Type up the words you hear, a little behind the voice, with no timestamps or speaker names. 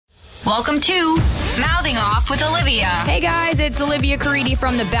Welcome to Mouthing Off with Olivia. Hey guys, it's Olivia Caridi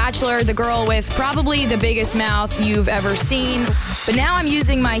from The Bachelor, the girl with probably the biggest mouth you've ever seen. But now I'm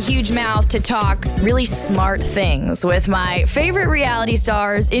using my huge mouth to talk really smart things with my favorite reality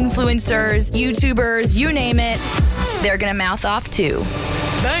stars, influencers, YouTubers, you name it. They're gonna mouth off too.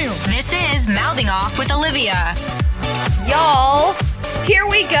 Damn. This is Mouthing Off with Olivia. Y'all, here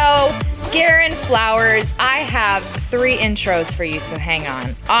we go. Garen Flowers, I have 3 intros for you, so hang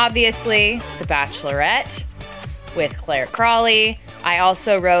on. Obviously, The Bachelorette with Claire Crawley. I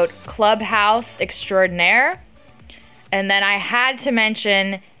also wrote Clubhouse Extraordinaire. And then I had to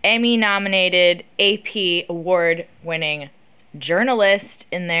mention Emmy-nominated AP award-winning journalist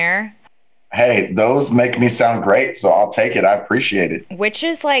in there. Hey, those make me sound great, so I'll take it. I appreciate it. Which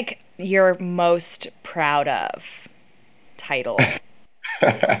is like your most proud of title?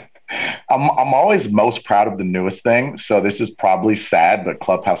 I'm always most proud of the newest thing, so this is probably sad, but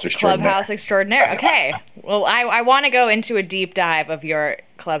Clubhouse Extraordinaire. Clubhouse Extraordinaire. Okay. Well, I want to go into a deep dive of your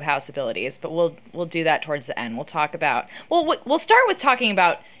Clubhouse abilities, but we'll do that towards the end. We'll talk about. Well, we'll start with talking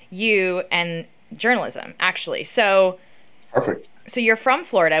about you and journalism, actually. So. Perfect. So you're from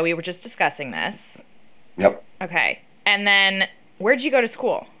Florida. We were just discussing this. Yep. Okay. And then where'd you go to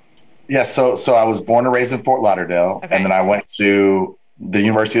school? Yeah. So I was born and raised in Fort Lauderdale, okay. And then I went to the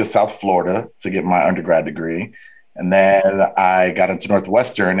University of South Florida to get my undergrad degree. And then I got into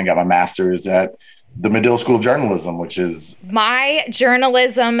Northwestern and got my master's at the Medill School of Journalism, which is... My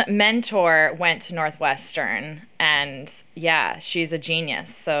journalism mentor went to Northwestern, and yeah, she's a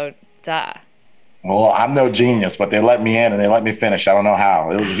genius, so duh. Well, I'm no genius, but they let me in and they let me finish. I don't know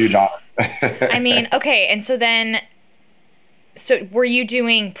how. It was a huge honor. I mean, okay, and so were you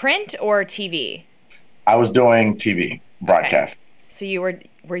doing print or TV? I was doing TV, broadcast. Okay. So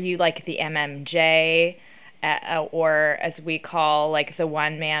were you like the MMJ, or as we call like the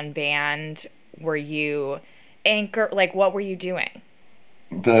one-man band? Were you anchor? Like, what were you doing?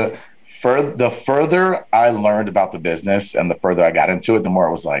 The further I learned about the business and the further I got into it, the more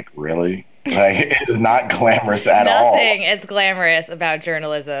it was like, really? Like, it is not glamorous at all. Nothing is glamorous about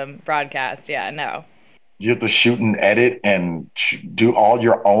journalism broadcast. Yeah, no. You have to shoot and edit and do all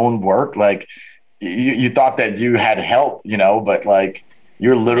your own work. Like, you thought that you had help, but like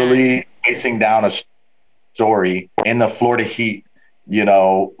you're literally chasing down a story in the Florida heat,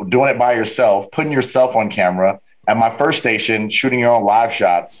 doing it by yourself, putting yourself on camera. At my first station, shooting your own live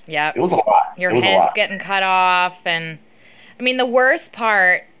shots. Yeah, it was a lot. Your head's getting cut off. And I mean, the worst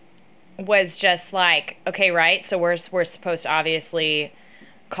part was just like, okay, right? So we're supposed to obviously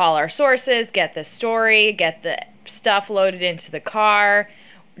call our sources, get the story, get the stuff loaded into the car,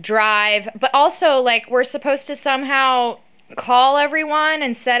 drive, but also like we're supposed to somehow call everyone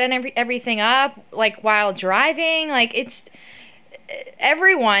and set everything up like while driving. Like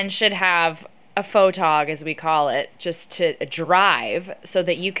everyone should have a photog, as we call it, just to drive so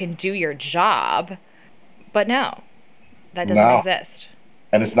that you can do your job. But no, that doesn't exist.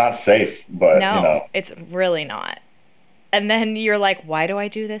 And it's not safe, but no, it's really not. And then you're like, why do I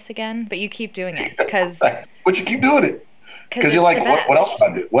do this again? But you keep doing it because. But you keep doing it. Because you're like, what else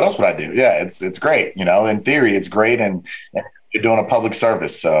would I do? What else would I do? Yeah, it's great. In theory, it's great. And you're doing a public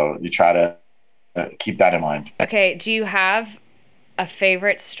service. So you try to keep that in mind. Okay. Do you have a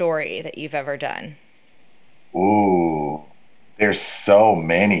favorite story that you've ever done? Ooh, there's so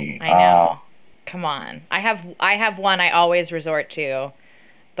many. I know. Come on. I have one I always resort to,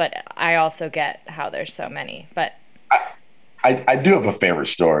 but I also get how there's so many. But I do have a favorite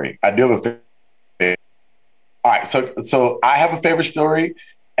story. I do have a favorite. All right, so I have a favorite story,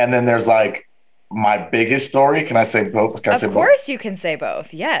 and then there's like my biggest story. Can I say both? Of course you can say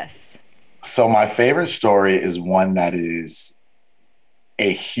both, yes. So my favorite story is one that is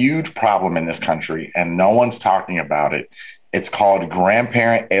a huge problem in this country, and no one's talking about it. It's called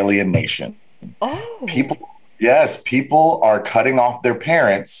grandparent alienation. Oh. People are cutting off their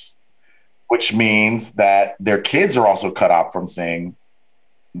parents, which means that their kids are also cut off from seeing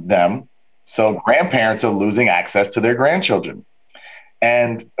them. So grandparents are losing access to their grandchildren.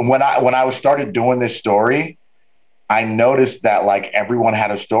 And when I started doing this story, I noticed that like everyone had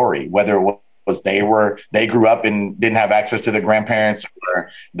a story, whether it was they grew up and didn't have access to their grandparents,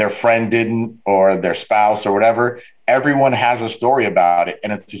 or their friend didn't, or their spouse or whatever. Everyone has a story about it.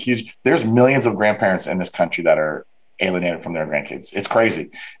 And there's millions of grandparents in this country that are alienated from their grandkids. It's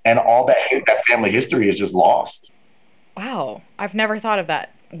crazy. And all that family history is just lost. Wow. I've never thought of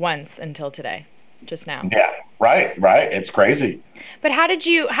that once until today, just now. Yeah, right. It's crazy. But how did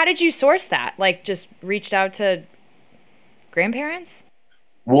you source that? Like, just reached out to grandparents?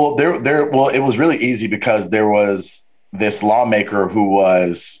 Well, it was really easy because there was this lawmaker who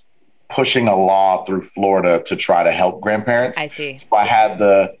was pushing a law through Florida to try to help grandparents. I see. So I had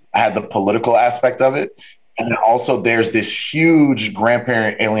the political aspect of it. And then also there's this huge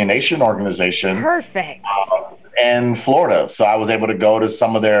grandparent alienation organization Perfect. in Florida. So I was able to go to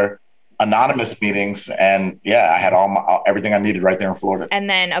some of their anonymous meetings, and yeah, I had everything I needed right there in Florida. And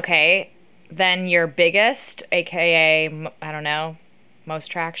then, okay, then your biggest, AKA, I don't know,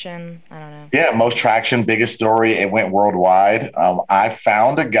 most traction, I don't know. Yeah, most traction, biggest story. It went worldwide. I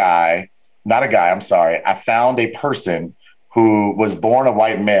found I found a person who was born a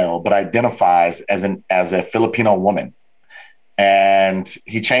white male, but identifies as a Filipino woman. And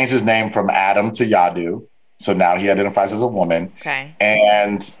he changed his name from Adam to Yadu. So now he identifies as a woman. Okay.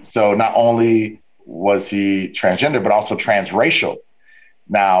 And so not only was he transgender, but also transracial.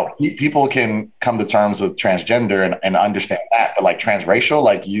 Now, people can come to terms with transgender and understand that, but like transracial,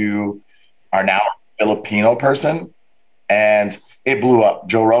 like you are now a Filipino person, and it blew up.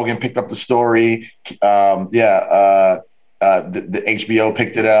 Joe Rogan picked up the story. The HBO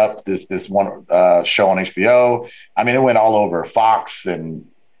picked it up. This one show on HBO. I mean, it went all over Fox and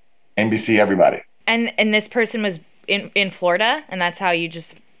NBC, everybody. And this person was in Florida, and that's how you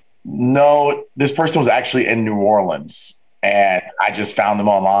just... No, this person was actually in New Orleans, and I just found them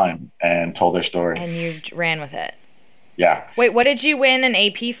online and told their story. And you ran with it. Yeah. Wait, what did you win an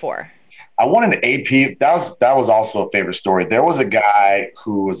AP for? I won an AP. That was also a favorite story. There was a guy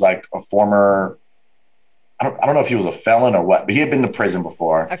who was like a former, I don't know if he was a felon or what, but he had been to prison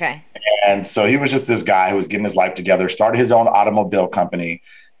before. Okay. And so he was just this guy who was getting his life together, started his own automobile company,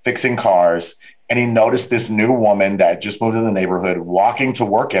 fixing cars. And he noticed this new woman that just moved in the neighborhood walking to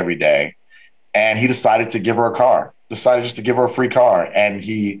work every day. And he decided to give her a car, decided just to give her a free car. And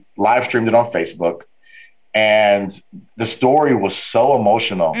he live streamed it on Facebook. And the story was so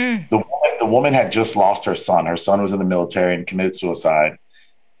emotional. The woman had just lost her son. Her son was in the military and committed suicide.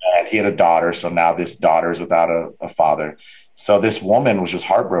 And he had a daughter. So now this daughter is without a father. So this woman was just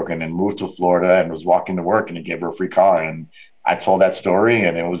heartbroken and moved to Florida and was walking to work, and he gave her a free car. And I told that story,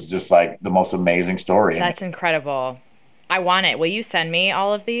 and it was just like the most amazing story. That's incredible. I want it. Will you send me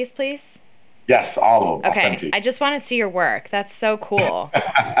all of these, please? Yes, all of them. Okay. I'll send to you. I just want to see your work. That's so cool.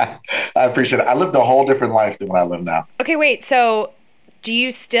 I appreciate it. I lived a whole different life than what I live now. Okay, wait. So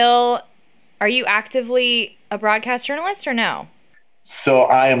are you actively a broadcast journalist or no? So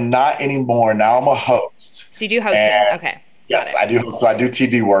I am not anymore. Now I'm a host. So you do hosting. Okay. Yes, I do. So I do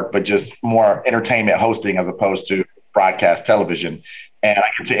TV work, but just more entertainment hosting as opposed to broadcast television. And I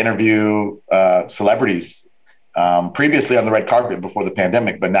get to interview celebrities previously on the red carpet before the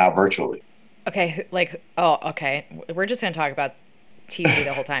pandemic, but now virtually. Okay. Okay. We're just going to talk about TV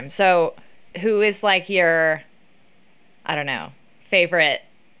the whole time. So who is like your, I don't know, favorite,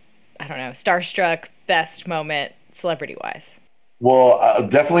 starstruck best moment celebrity wise? Well,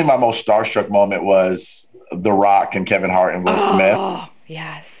 definitely my most starstruck moment was The Rock and Kevin Hart and Will Smith. Oh,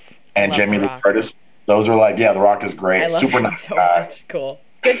 yes. And Jamie Lee Curtis. Those were like, The Rock is great. I love Super him nice so guy. much. Cool.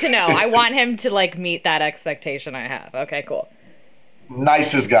 Good to know. I want him to like meet that expectation I have. Okay, cool.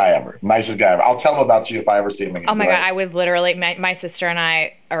 Nicest guy ever. I'll tell him about you if I ever see him again. Oh my God. I would literally, my sister and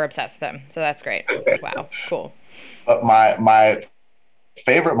I are obsessed with him. So that's great. Wow. Cool. But my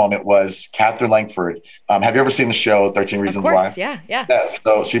favorite moment was Catherine Langford. Have you ever seen the show 13 Reasons Why? Of course. Yeah. Yes.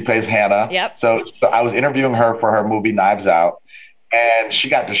 So she plays Hannah. Yep. So I was interviewing her for her movie Knives Out, and she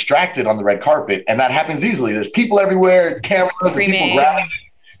got distracted on the red carpet, and that happens easily. There's people everywhere, cameras, Screaming. and people grabbing.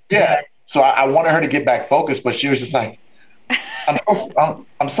 Yeah. So I wanted her to get back focused, but she was just like,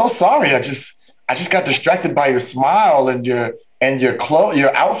 I'm so sorry. I just got distracted by your smile and your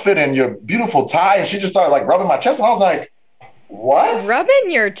outfit and your beautiful tie. And she just started like rubbing my chest, and I was like, what?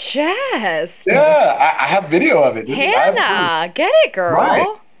 Rubbing your chest. Yeah, I have video of it. Hannah, get it, girl. Right.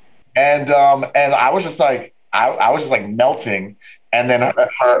 And I was just like, I was just like melting. And then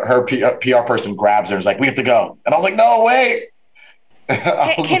her PR person grabs her and is like, we have to go. And I was like, no, wait.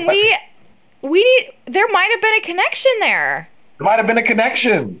 Can there might have been a connection there. There might have been a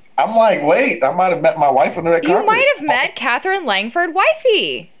connection. I'm like, wait, I might have met my wife on the red carpet. You might have met Catherine Langford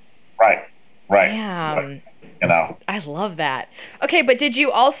wifey. Right. Damn. Right. You know. I love that. Okay, but did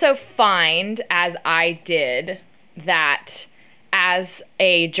you also find, as I did, that as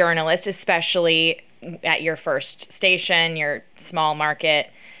a journalist, especially at your first station, your small market,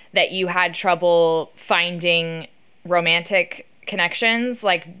 that you had trouble finding romantic connections?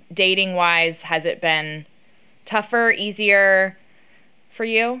 Like dating wise, has it been tougher, easier for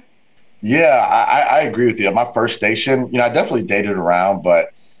you? Yeah, I agree with you. At my first station, I definitely dated around,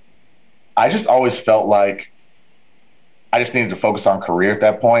 but I just always felt like I just needed to focus on career at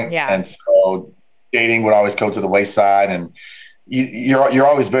that point. Yeah. And so dating would always go to the wayside. And you're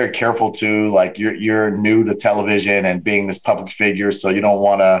always very careful too. Like you're new to television and being this public figure, so you don't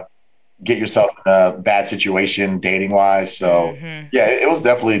want to get yourself in a bad situation dating wise. So yeah, it was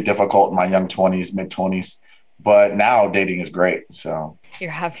definitely difficult in my young 20s, mid 20s, but now dating is great. So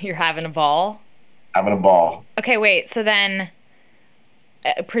You're having a ball. having a ball. Okay, wait. So then,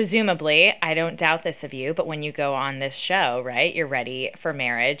 presumably, I don't doubt this of you, but when you go on this show, right, you're ready for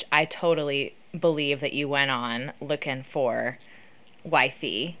marriage. I totally believe that you went on looking for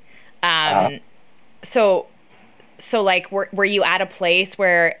wifey. So like, were you at a place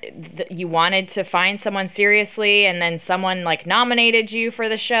where you wanted to find someone seriously, and then someone like nominated you for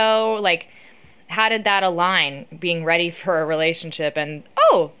the show? Like, how did that align? Being ready for a relationship and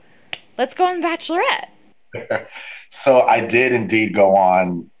let's go on Bachelorette. So I did indeed go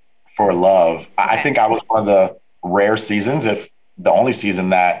on for love. I think I was one of the rare seasons, if the only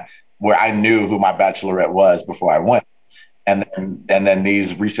season where I knew who my Bachelorette was before I went. And then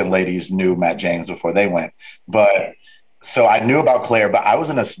these recent ladies knew Matt James before they went. But so I knew about Claire, but I was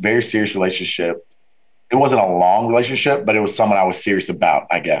in a very serious relationship. It wasn't a long relationship, but it was someone I was serious about,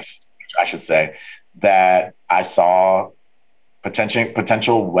 I guess I should say, that I saw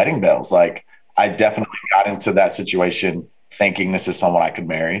potential wedding bells. Like I definitely got into that situation thinking this is someone I could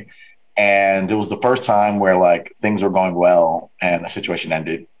marry. And it was the first time where like things were going well and the situation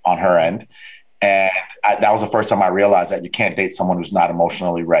ended on her end. And that was the first time I realized that you can't date someone who's not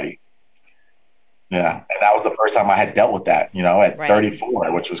emotionally ready. Yeah. And that was the first time I had dealt with that, at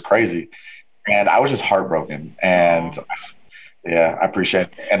 34, which was crazy. And I was just heartbroken. And yeah, I appreciate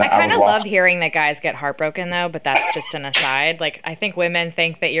it. And I kind of love hearing that guys get heartbroken though, but that's just an aside. Like, I think women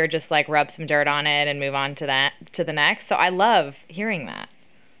think that you're just like rub some dirt on it and move on to the next. So I love hearing that.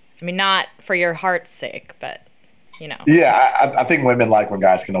 I mean, not for your heart's sake, but Yeah, I think women like when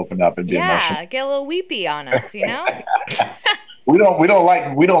guys can open up and be emotional. Yeah, get a little weepy on us, We don't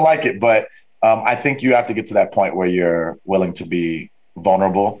like it, but I think you have to get to that point where you're willing to be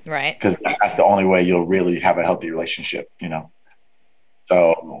vulnerable, right? Because that's the only way you'll really have a healthy relationship,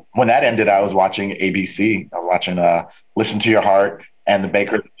 So when that ended, I was watching ABC. I was watching Listen to Your Heart and The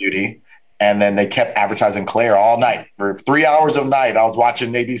Baker of the Beauty, and then they kept advertising Claire all night for 3 hours of night. I was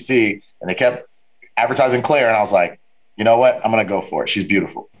watching ABC, and they kept advertising Claire, and I was like, you know what? I'm going to go for it. She's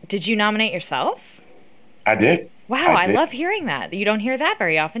beautiful. Did you nominate yourself? I did. Wow, I love hearing that. You don't hear that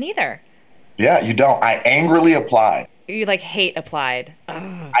very often either. Yeah, you don't. I angrily applied. You like hate applied.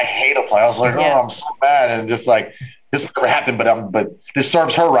 I hate applied. I was like, I'm so mad, and just like, this never happened, but this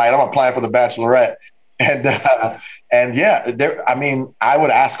serves her right. I'm applying for the Bachelorette. And yeah, I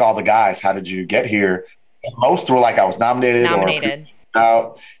would ask all the guys, how did you get here? Most were like, I was nominated.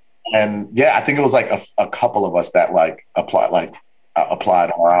 Or and yeah, I think it was like a couple of us that like applied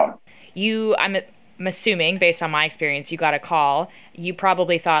on our own. I'm assuming based on my experience, you got a call. You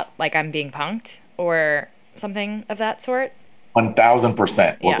probably thought like I'm being punked or something of that sort.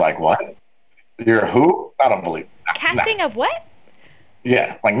 1000% was like, what? You're who? I don't believe it. Casting of what?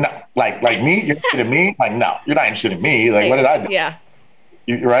 Yeah, like no, like me. You're interested in me? Like no, you're not interested in me. Like what did I do? Yeah,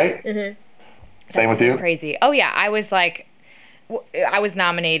 you right? Mm-hmm. Same with you. Crazy. Oh yeah, I was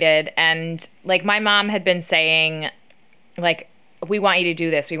nominated, and like my mom had been saying, like, we want you to do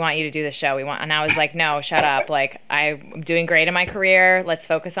this. We want you to do the show. And I was like, no, shut up. Like, I'm doing great in my career. Let's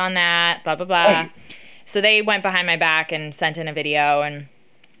focus on that. Blah blah blah. Right. So they went behind my back and sent in a video, and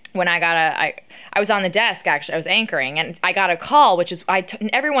when I was on the desk, actually, I was anchoring, and I got a call, which is,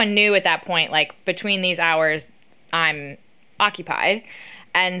 everyone knew at that point, like, between these hours, I'm occupied.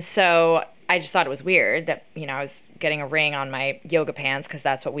 And so I just thought it was weird that, I was getting a ring on my yoga pants, because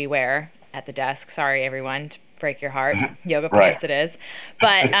that's what we wear at the desk. Sorry, everyone, to break your heart. Yoga pants it is.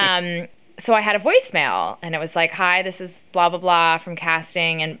 But so I had a voicemail, and it was like, hi, this is blah, blah, blah from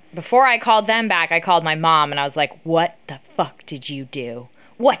casting. And before I called them back, I called my mom, and I was like, what the fuck did you do?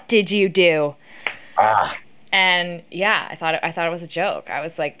 What did you do? And yeah, I thought it was a joke. I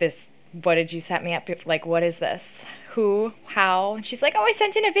was like, what did you set me up? Like, what is this? Who? How? And she's like, I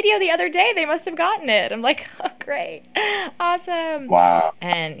sent in a video the other day. They must have gotten it. I'm like, oh, great. Awesome. Wow.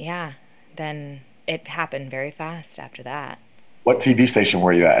 And yeah, then it happened very fast after that. What TV station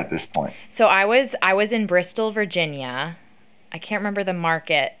were you at this point? So I was in Bristol, Virginia. I can't remember the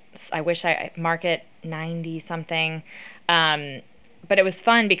market. I wish market 90 something. But it was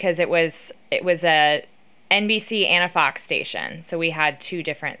fun because it was a NBC and a Fox station. So we had two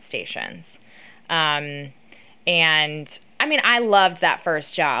different stations. And I mean, I loved that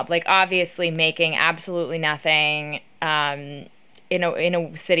first job. Like, obviously making absolutely nothing in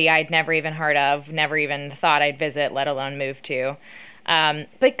a city I'd never even heard of, never even thought I'd visit, let alone move to.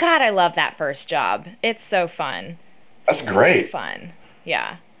 But God, I love that first job. It's so fun. That's great. Fun.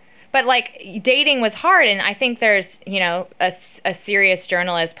 Yeah. But like dating was hard, and I think there's, a serious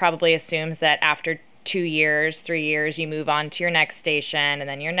journalist probably assumes that after 2 years, 3 years, you move on to your next station and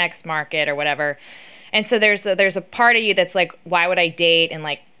then your next market or whatever. And so there's a part of you that's like, why would I date and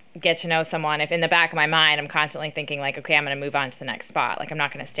like get to know someone if in the back of my mind I'm constantly thinking like, okay, I'm going to move on to the next spot. Like I'm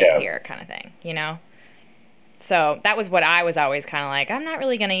not going to stay here kind of thing, So that was what I was always kind of like, I'm not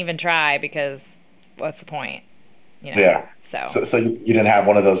really going to even try because what's the point? Yeah. So you didn't have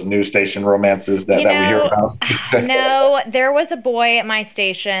one of those news station romances that we hear about? No, there was a boy at my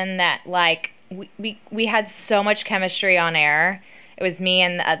station that like we had so much chemistry on air. It was me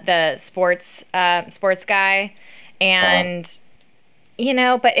and the sports guy, and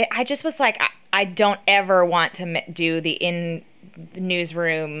but I just was like, I don't ever want to do the in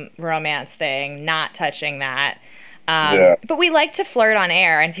newsroom romance thing. Not touching that. But we like to flirt on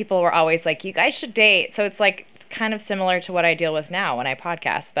air, and people were always like, you guys should date. So it's like kind of similar to what I deal with now when I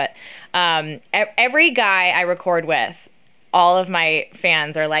podcast. But every guy I record with, all of my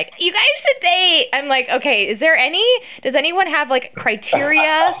fans are like, you guys should date. I'm like, okay, does anyone have like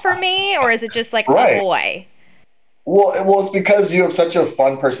criteria for me, or is it just like a boy? Well, it's because you have such a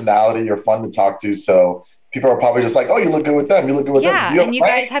fun personality. You're fun to talk to. So people are probably just like, oh, you look good with them. You look good with them. Yeah, and you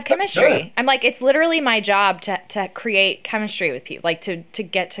guys have chemistry. I'm like, it's literally my job to create chemistry with people, like to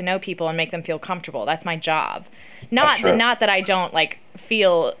get to know people and make them feel comfortable. That's my job. Not that I don't like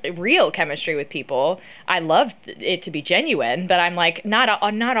feel real chemistry with people. I love it to be genuine, but I'm like, not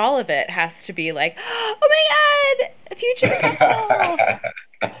all of it has to be like, oh my God, a future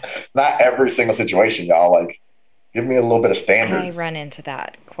couple. Not every single situation, y'all. Like, give me a little bit of standards. I run into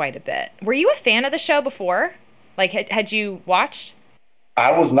that quite a bit. Were you a fan of the show before? Like, had you watched?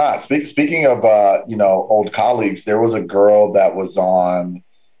 I was not. Speaking of, old colleagues, there was a girl that was on,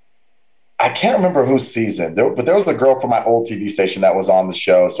 I can't remember whose season, but there was a girl from my old TV station that was on the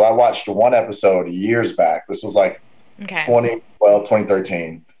show. So I watched one episode years back. This was like 2012,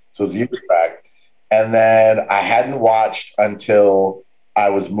 2013. So it was years back. And then I hadn't watched until I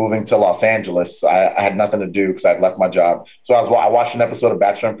was moving to Los Angeles. I had nothing to do because I'd left my job. So I watched an episode of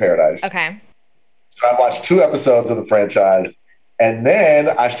Bachelor in Paradise. Okay. So I watched 2 episodes of the franchise. And then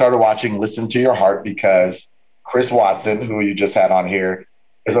I started watching Listen to Your Heart because Chris Watson, who you just had on here,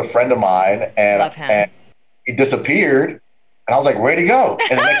 is a friend of mine. And he disappeared. And I was like, where'd he go?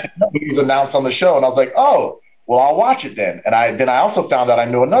 And the next thing he was announced on the show. And I was like, oh, well, I'll watch it then. And I also found out I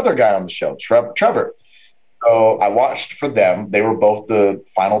knew another guy on the show, Trevor. So I watched for them. They were both the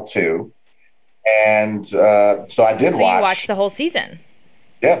final 2. And so I did watch. You watched the whole season?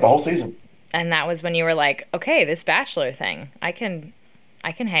 Yeah, the whole season. And that was when you were like, okay, this Bachelor thing, I can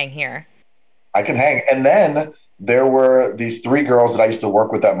hang here. I can hang. And then there were these 3 girls that I used to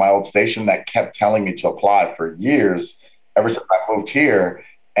work with at my old station that kept telling me to apply for years, ever since I moved here.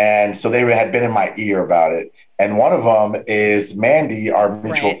 And so they had been in my ear about it. And one of them is Mandy, our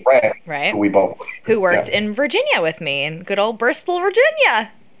mutual friend, who worked in Virginia with me in good old Bristol,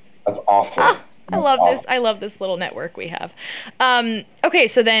 Virginia. That's awesome. Oh, I love this. I love this little network we have. Okay,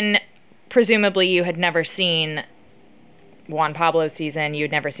 so then presumably you had never seen Juan Pablo's season. You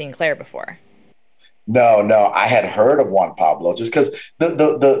had never seen Claire before. No, I had heard of Juan Pablo just because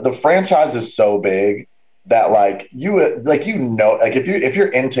the franchise is so big that like if you're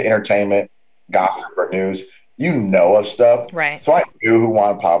into entertainment, gossip, or news, of stuff. Right. So I knew who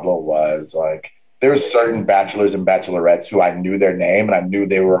Juan Pablo was. Like there were certain bachelors and bachelorettes who I knew their name and I knew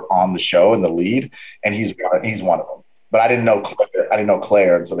they were on the show in the lead, and he's one of them. But I didn't know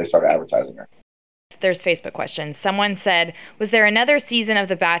Claire until they started advertising her. There's Facebook questions. Someone said, was there another season of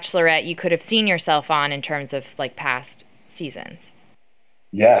The Bachelorette you could have seen yourself on in terms of like past seasons?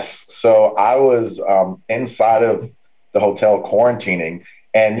 Yes. So I was inside of the hotel quarantining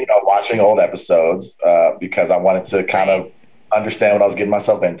and, watching old episodes because I wanted to kind of understand what I was getting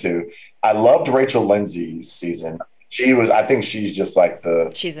myself into. I loved Rachel Lindsay's season. I think she's just like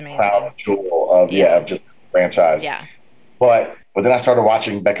she's amazing. Crown jewel of just the franchise. Yeah. But then I started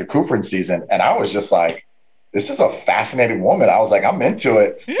watching Becca Kufrin's season, and I was just like, this is a fascinating woman. I was like, I'm into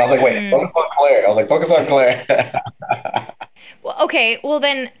it. I was like, wait, focus on Claire. Well, okay. Well,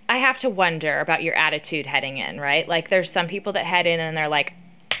 then I have to wonder about your attitude heading in, right? Like there's some people that head in and they're like,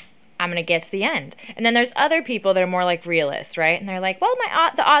 I'm going to get to the end. And then there's other people that are more like realists, right? And they're like, well,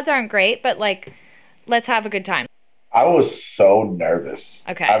 the odds aren't great, but like, let's have a good time. I was so nervous.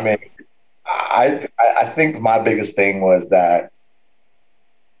 Okay. I mean, I think my biggest thing was that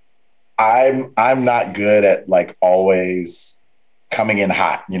I'm not good at like always coming in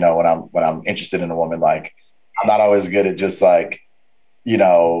hot, when I'm interested in a woman. Like I'm not always good at just like,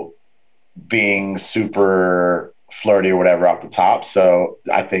 being super flirty or whatever off the top. So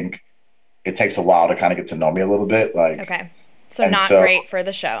I think it takes a while to kind of get to know me a little bit. Like, Okay. So not great for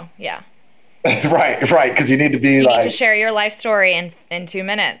the show. Yeah. right. Because you need to be You like, need to share your life story in 2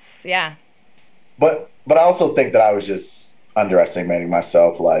 minutes. Yeah. but I also think that I was just underestimating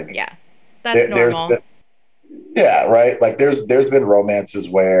myself. Like, Yeah. That's normal. Yeah, right. Like there's been romances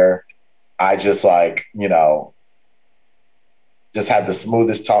where I just like, just had the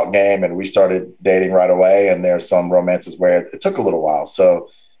smoothest talk game and we started dating right away. And there's some romances where it took a little while. So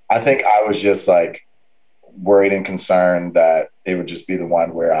I think I was just like worried and concerned that it would just be the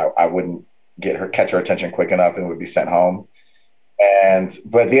one where I wouldn't catch her attention quick enough and would be sent home.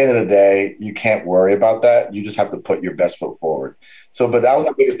 But at the end of the day, you can't worry about that. You just have to put your best foot forward. But that was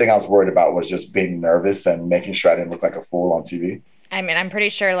the biggest thing I was worried about, was just being nervous and making sure I didn't look like a fool on TV. I mean, I'm pretty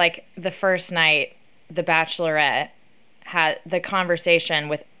sure like the first night, The Bachelorette had the conversation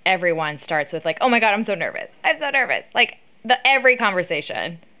with everyone starts with like, "Oh my God, I'm so nervous. I'm so nervous." Like every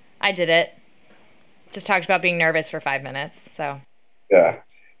conversation, I did it. Just talked about being nervous for 5 minutes. So yeah.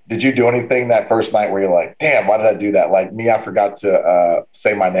 Did you do anything that first night where you're like, damn, why did I do that? Like me, I forgot to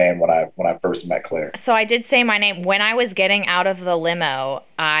say my name when I first met Claire. So I did say my name. When I was getting out of the limo,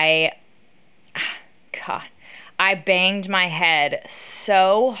 I banged my head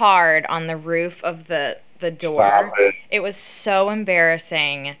so hard on the roof of the door. Stop it. It was so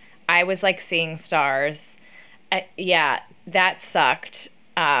embarrassing. I was like seeing stars. Yeah, that sucked.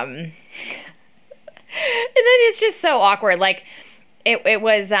 And then it's just so awkward. Like, It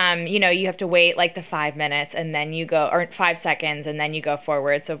was, you have to wait like the 5 minutes and then you go, or 5 seconds and then you go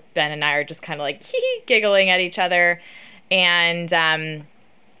forward. So Ben and I are just kind of like giggling at each other. And,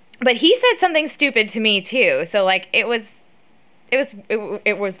 but he said something stupid to me too. So like it was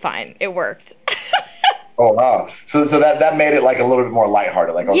fine. It worked. Oh, wow. So that made it like a little bit more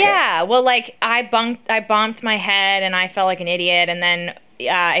lighthearted. Like, okay. Yeah. Well, like I bumped my head and I felt like an idiot. And then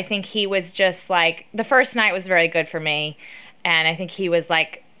I think he was just like, the first night was very good for me. And I think he was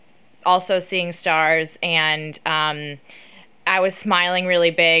like also seeing stars, and I was smiling really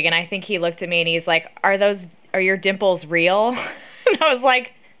big. And I think he looked at me and he's like, "Are your dimples real?" And I was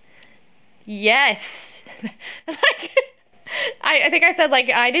like, "Yes." Like, I think I said like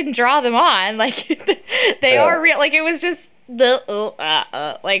I didn't draw them on. Like they are real. Like it was just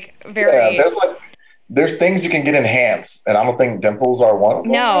like very. Yeah, there's things you can get enhanced, and I don't think dimples are one of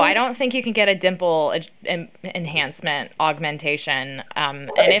them. No, I don't think you can get a dimple enhancement augmentation. Right.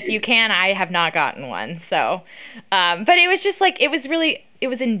 And if you can, I have not gotten one. So, but it was just like, it was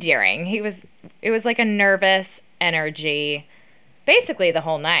endearing. It was like a nervous energy basically the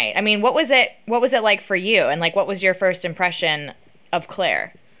whole night. I mean, what was it like for you? And like, what was your first impression of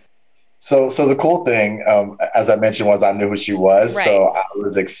Claire? So the cool thing, as I mentioned, was I knew who she was. Right. So I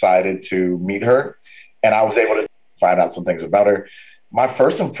was excited to meet her. And I was able to find out some things about her. My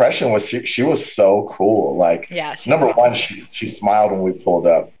first impression was she was so cool. Like, yeah, number awesome. one, she smiled when we pulled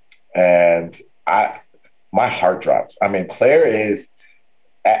up, and my heart dropped. I mean, Claire is.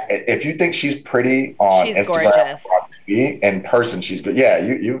 If you think she's pretty on she's Instagram, gorgeous. on TV, in person, she's good. Yeah,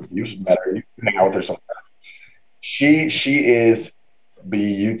 you've met her. You hang out with her sometimes. She is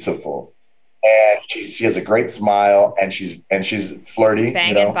beautiful, and she has a great smile, and she's flirty.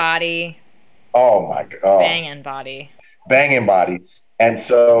 Banging body. Oh my God. Banging body. And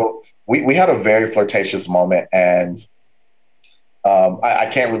so we had a very flirtatious moment, and I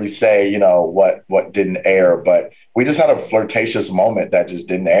can't really say, what didn't air, but we just had a flirtatious moment that just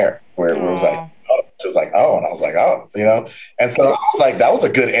didn't air, where it was like, oh, she was like, oh, and I was like, oh, and so I was like, that was a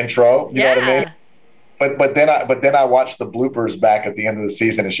good intro. You know what I mean? But then I watched the bloopers back at the end of the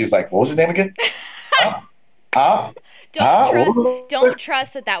season, and she's like, what was his name again? Don't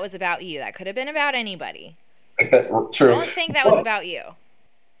trust that was about you. That could have been about anybody. True. Don't think that was about you.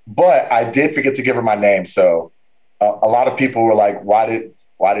 But I did forget to give her my name, so a lot of people were like, "Why did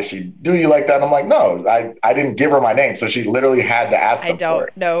she do you like that?" And I'm like, "No, I didn't give her my name, so she literally had to ask them for it." I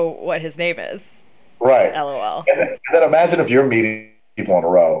don't know what his name is. Right. LOL. And then imagine if you're meeting people in a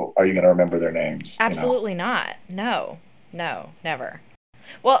row. Are you going to remember their names? Absolutely not. No, never.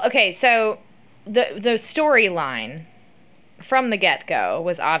 Well, okay, so the storyline from the get-go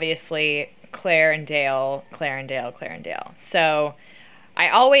was obviously Claire and Dale. So I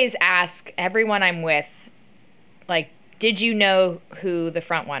always ask everyone I'm with, like, did you know who the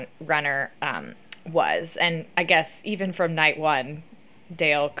front runner was? And I guess even from night one,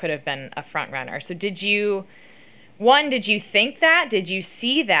 Dale could have been a front runner. So did you think that? Did you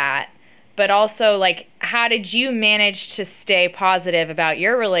see that? But also, like, how did you manage to stay positive about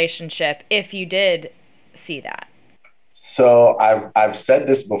your relationship if you did see that? So I've said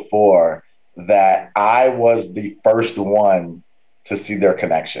this before, that I was the first one to see their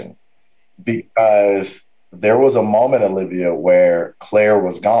connection, because there was a moment, Olivia, where Claire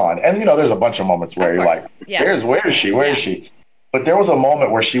was gone. And, there's a bunch of moments where Of you're like, course. Yes. where is she? Where is Yeah. she? But there was a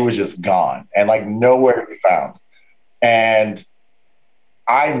moment where she was just gone and like nowhere to be found. And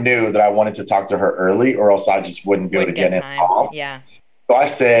I knew that I wanted to talk to her early, or else I just wouldn't be able to Wouldn't get get in. time. Yeah. So I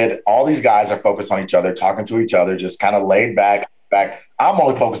said, all these guys are focused on each other, talking to each other, just kind of laid back. I'm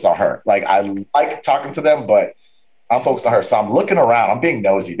only focused on her. Like, I like talking to them, but I'm focused on her. So I'm looking around. I'm being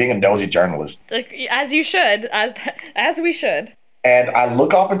nosy, being a nosy journalist. Like, as you should, as we should. And I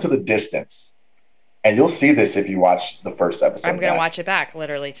look off into the distance, and you'll see this if you watch the first episode. I'm gonna watch it back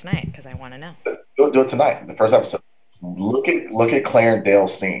literally tonight because I want to know. Do it tonight. The first episode. Look at Claire and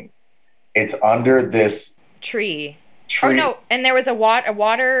Dale's scene. It's under this Tree. tree. Oh no, and there was a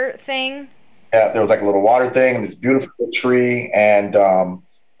water thing. Yeah, there was like a little water thing and this beautiful tree and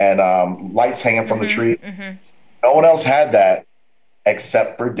lights hanging from the tree. Mm-hmm. No one else had that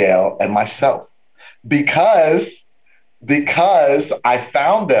except for Dale and myself, because I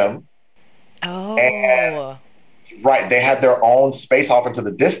found them. Oh. And, right, they had their own space off into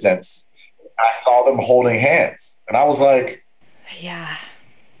the distance. I saw them holding hands, and I was like, Yeah.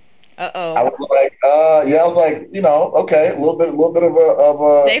 I Uh-oh. was like, I was like, okay, a little bit of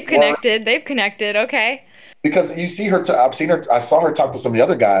a. They've connected. Okay. Because you see her. I saw her talk to some of the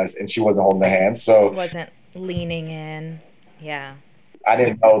other guys, and she wasn't holding their hands. So Wasn't leaning in. Yeah. I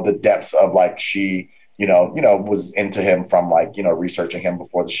didn't know the depths of like she, was into him from like researching him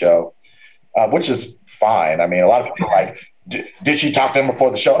before the show, which is fine. I mean, a lot of people are like, did she talk to him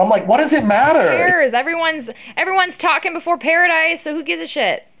before the show? And I'm like, what does it matter? Who cares? Everyone's talking before Paradise, so who gives a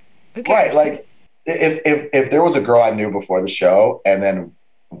shit? Who cares? Right, like if there was a girl I knew before the show and then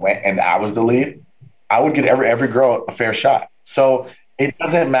went and I was the lead, I would get every girl a fair shot. So it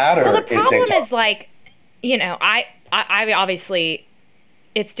doesn't matter. Well, the if they problem talk. is like, I obviously,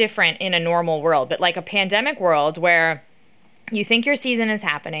 it's different in a normal world, but like a pandemic world where you think your season is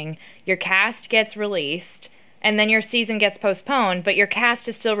happening, your cast gets released, and then your season gets postponed, but your cast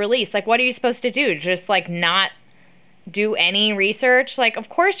is still released. Like, what are you supposed to do? Just like not do any research? Like, of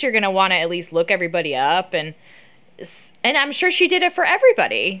course you're going to want to at least look everybody up, and I'm sure she did it for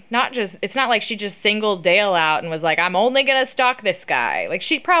everybody. It's not like she just singled Dale out and was like, I'm only going to stalk this guy. Like,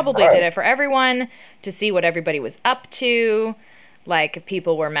 she probably did it for everyone to see what everybody was up to, like if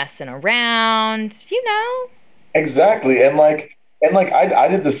people were messing around, Exactly. And I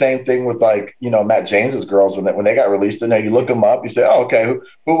did the same thing with like, Matt James's girls when they got released, and then you look them up, you say, oh, okay,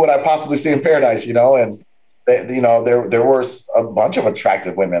 who would I possibly see in Paradise, and they, there were a bunch of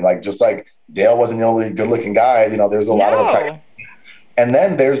attractive women, like just like Dale wasn't the only good looking guy, there's a lot of attractive. And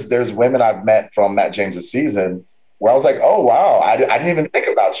then there's women I've met from Matt James's season where I was like, oh, wow, I didn't even think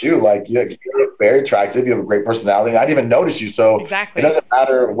about you. Like you're very attractive. You have a great personality. I didn't even notice you. So exactly. It doesn't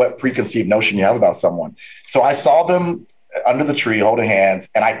matter what preconceived notion you have about someone. So I saw them under the tree holding hands,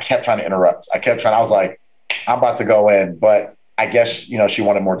 and I kept trying to interrupt. I was like, I'm about to go in, but I guess, she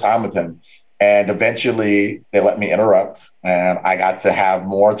wanted more time with him. And eventually they let me interrupt, and I got to have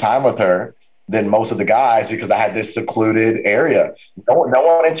more time with her than most of the guys because I had this secluded area. No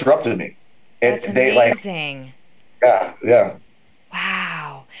one interrupted me. That's amazing. Yeah.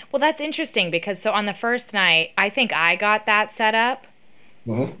 Wow. Well, that's interesting because so on the first night, I think I got that set up.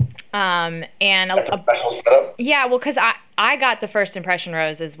 Mm-hmm. And a special setup. Yeah, well, because I got the first impression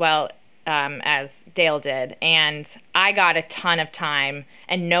rose as well as Dale did, and I got a ton of time,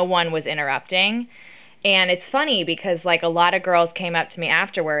 and no one was interrupting. And it's funny because like a lot of girls came up to me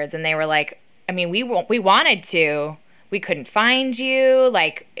afterwards, and they were like, I mean, we wanted to, we couldn't find you,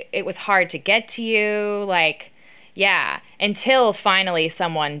 like it was hard to get to you, like. Yeah, until finally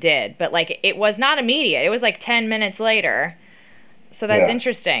someone did. But, like, it was not immediate. It was, like, 10 minutes later. So that's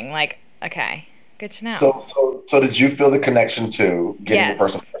interesting. Like, okay, good to know. So did you feel the connection to getting the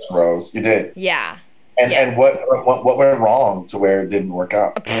first impression rose? You did? Yeah. And what went wrong to where it didn't work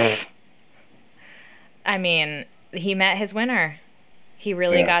out? I mean, he met his winner. He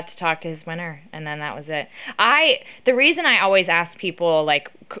really got to talk to his winner, and then that was it. The reason I always ask people, like,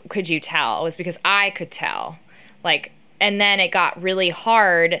 could you tell, was because I could tell. Like, and then it got really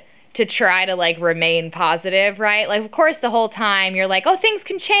hard to try to like remain positive, right? Like, of course, the whole time you're like, oh, things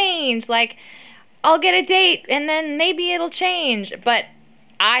can change. Like, I'll get a date and then maybe it'll change. But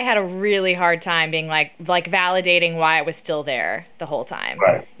I had a really hard time being like validating why I was still there the whole time,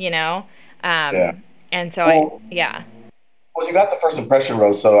 right? And so Well, you got the first impression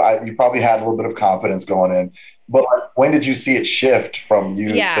rose, so you probably had a little bit of confidence going in. But when did you see it shift from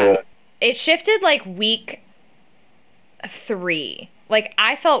you to? It shifted like week 3. like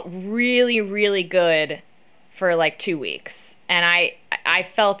I felt really, really good for like 2 weeks. And I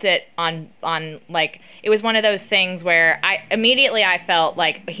felt it on like, it was one of those things where I felt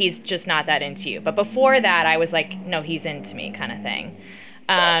like he's just not that into you. But before that, I was like, no, he's into me kind of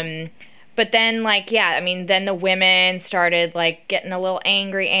thing. But then like, yeah, I mean, then the women started like getting a little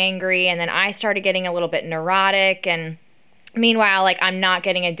angry. And then I started getting a little bit neurotic. And meanwhile, like I'm not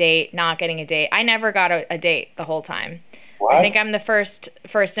getting a date. I never got a date the whole time. What? I think I'm the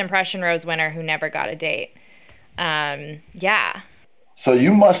first impression rose winner who never got a date. Yeah. So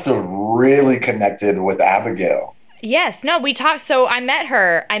you must have really connected with Abigail. Yes. No, we talked. So I met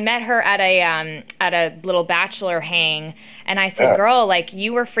her at a little bachelor hang, and I said, Yeah. girl, like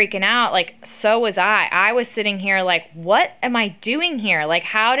you were freaking out. Like, so was I. I was sitting here like, what am I doing here? Like,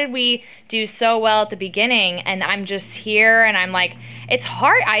 how did we do so well at the beginning? And I'm just here, and I'm like, it's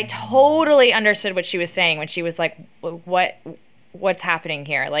hard. I totally understood what she was saying when she was like, what's happening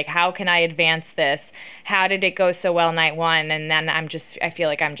here? Like, how can I advance this? How did it go so well night one? And then I feel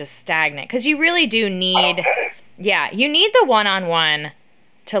like I'm just stagnant. Because you really do need, you need the one-on-one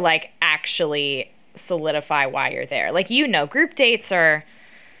to like actually solidify why you're there. Like, group dates they're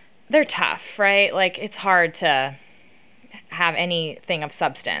tough, right? Like, it's hard to have anything of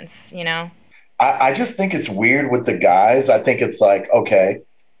substance, I just think it's weird with the guys. I think it's like, okay,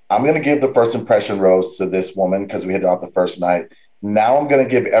 I'm going to give the first impression rose to this woman because we hit it off the first night. Now I'm going to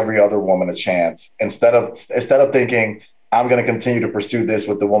give every other woman a chance instead of thinking I'm going to continue to pursue this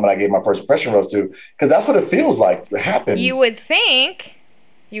with the woman I gave my first impression rose to, because that's what it feels like happens. You would think.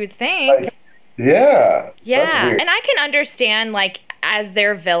 Like, yeah. Yeah. And I can understand, like, as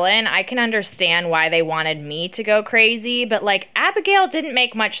their villain, I can understand why they wanted me to go crazy. But, like, Abigail didn't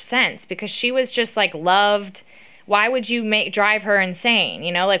make much sense because she was just, like, loved. Why would you drive her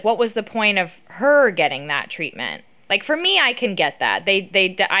insane? Like, what was the point of her getting that treatment? Like, for me, I can get that.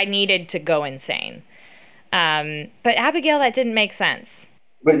 I needed to go insane. But Abigail, that didn't make sense.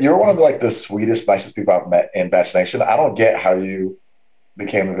 But you're one of the sweetest, nicest people I've met in Batch Nation. I don't get how you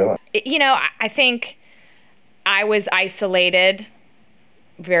became the villain. I think I was isolated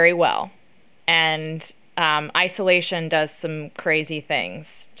very well. And isolation does some crazy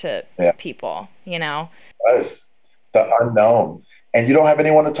things to people, Yes. The unknown. And you don't have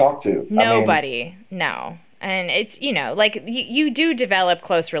anyone to talk to. Nobody. No. And it's, like you do develop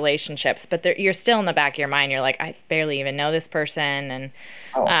close relationships, but you're still in the back of your mind. You're like, I barely even know this person. And,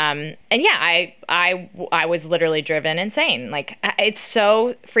 I was literally driven insane. Like, it's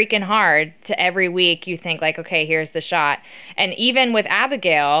so freaking hard to every week you think like, okay, here's the shot. And even with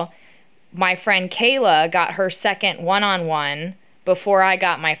Abigail, my friend Kayla got her second one-on-one before I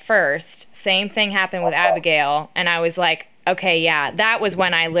got my first. Same thing happened with Abigail. And I was like, okay, yeah, that was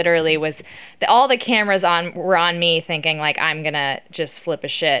when I literally all the cameras were on me thinking like, I'm going to just flip a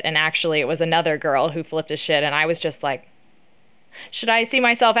shit. And actually it was another girl who flipped a shit. And I was just like, should I see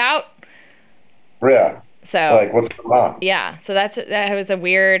myself out? Yeah. So like, what's going on? Yeah. So that was a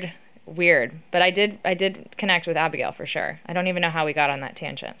weird, but I did connect with Abigail for sure. I don't even know how we got on that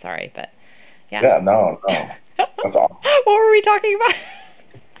tangent. Sorry, but yeah. Yeah, no. That's awesome. What were we talking about?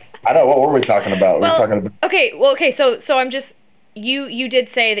 I know. What were we talking about? Okay. So I'm just, you did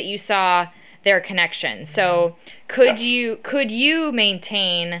say that you saw their connection. So could you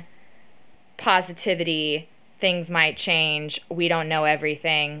maintain positivity? Things might change. We don't know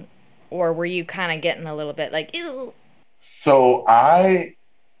everything. Or were you kind of getting a little bit like, ew? So I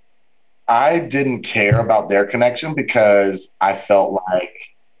didn't care about their connection because I felt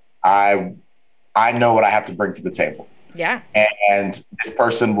like I know what I have to bring to the table. Yeah. And this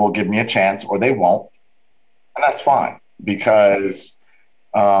person will give me a chance or they won't. And that's fine because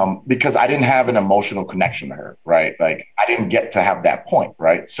I didn't have an emotional connection to her, right? Like I didn't get to have that point,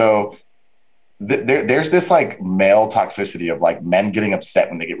 right? So there's this like male toxicity of like men getting upset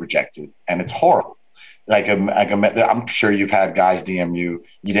when they get rejected. And it's horrible. I'm sure you've had guys DM you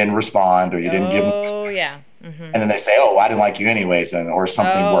didn't respond or you didn't give them. Oh, yeah. Mm-hmm. And then they say, oh, I didn't like you anyways, or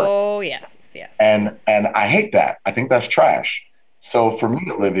something worse. Oh, yes. And I hate that. I think that's trash. So for me,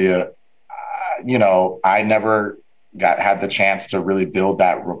 Olivia, I never had the chance to really build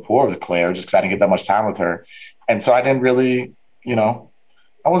that rapport with Claire just because I didn't get that much time with her. And so I didn't really,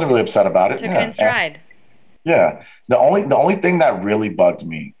 I wasn't really upset about it. Took it in stride. Yeah. The only thing that really bugged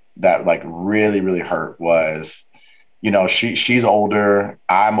me, that like really, really hurt was, she's older,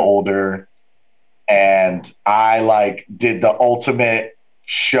 I'm older, and I like did the ultimate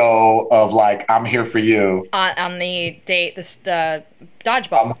show of like, I'm here for you. On the date, the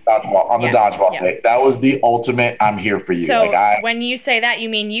dodgeball. On the dodgeball date. That was the ultimate, I'm here for you. So when you say that, you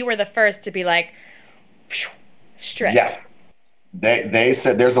mean you were the first to be like, straight. Yes. they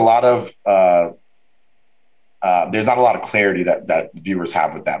said there's not a lot of clarity that viewers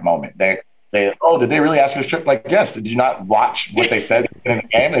have with that moment. Did they really ask you to strip? Like, yes. Did you not watch what they said in the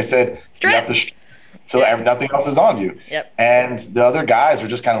game? They said Strip. you have to strip so nothing else is on you. Yep. And the other guys were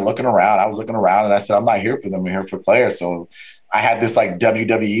just kind of looking around. I was looking around and I said, I'm not here for them. I'm here for Claire. So I had this like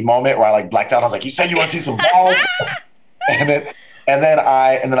WWE moment where I like blacked out. I was like, you said you want to see some balls? and then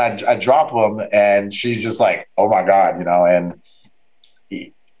I drop them and she's just like, oh my God, you know, and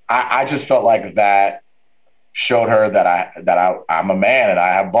I just felt like that showed her that I'm a man and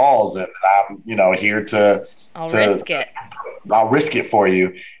I have balls and I'm, you know, here to risk it. I'll risk it for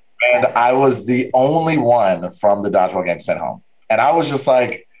you. And I was the only one from the dodgeball game sent home. And I was just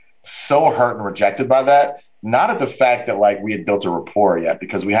like so hurt and rejected by that. Not at the fact that like we had built a rapport yet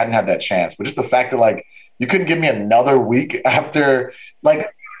because we hadn't had that chance, but just the fact that like you couldn't give me another week after like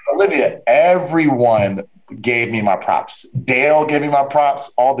Olivia, everyone gave me my props. Dale gave me my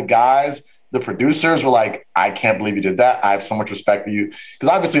props. All the guys, the producers were like, I can't believe you did that. I have so much respect for you.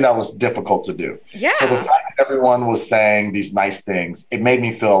 Because obviously that was difficult to do. Yeah. So the fact that everyone was saying these nice things, it made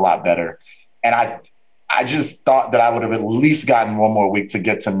me feel a lot better. And I just thought that I would have at least gotten one more week to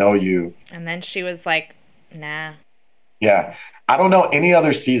get to know you. And then she was like, nah. Yeah. I don't know any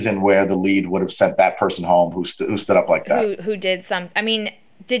other season where the lead would have sent that person home who stood up like that. Who did some, I mean,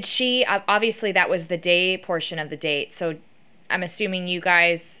 did she, obviously that was the day portion of the date. So I'm assuming you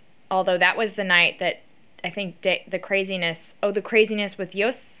guys, although that was the night that I think the craziness with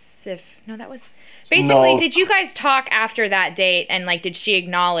Yosef. No, that was basically, No. Did you guys talk after that date and like, did she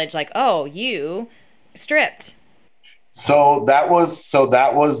acknowledge like, oh, you stripped? So that was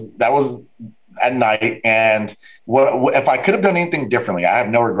at night. And what if I could have done anything differently? I have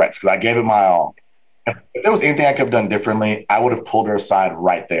no regrets because I gave it my all. If there was anything I could have done differently, I would have pulled her aside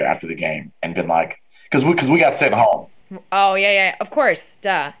right there after the game and been like, because we got sent home. Oh yeah, of course,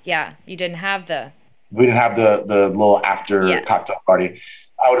 duh, yeah. We didn't have the little after cocktail party.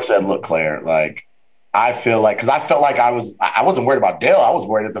 I would have said, look, Claire, like I feel like because I felt like I wasn't worried about Dale. I was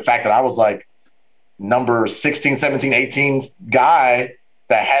worried at the fact that I was like number 16, 17, 18 guy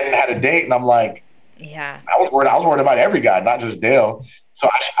that hadn't had a date, and I'm like, yeah, I was worried about every guy, not just Dale. So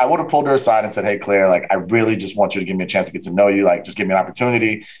I would have pulled her aside and said, hey, Claire, like, I really just want you to give me a chance to get to know you. Like, just give me an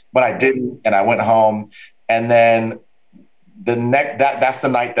opportunity. But I didn't. And I went home. And then that's the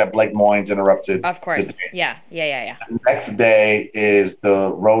night that Blake Moynes interrupted. Of course. Yeah. The next day is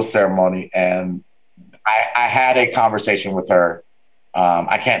the rose ceremony. And I had a conversation with her.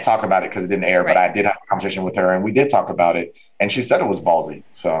 I can't talk about it because it didn't air, right. But I did have a conversation with her and we did talk about it. And she said it was ballsy.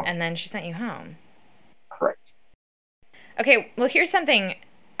 So. And then she sent you home. Correct. Okay, well, here's something.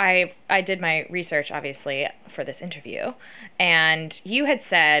 I did my research, obviously, for this interview, and you had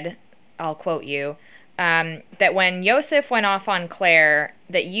said, I'll quote you, that when Yosef went off on Claire,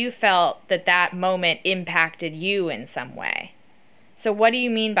 that you felt that moment impacted you in some way. So what do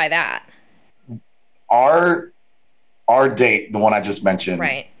you mean by that? Our date, the one I just mentioned,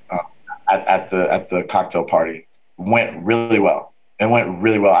 right. At the cocktail party, went really well. It went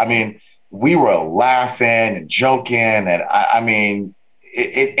really well. I mean, we were laughing and joking, and I mean,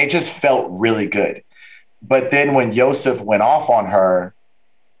 it just felt really good. But then when Yosef went off on her,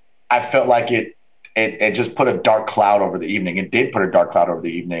 I felt like it just put a dark cloud over the evening. It did put a dark cloud over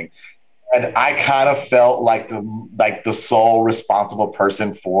the evening, and I kind of felt like the sole responsible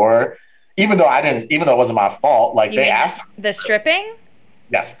person for, even though it wasn't my fault. Like they asked the stripping.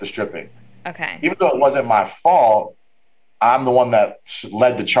 Yes, the stripping. Okay. Even though it wasn't my fault, I'm the one that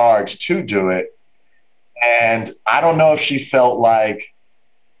led the charge to do it. And I don't know if she felt like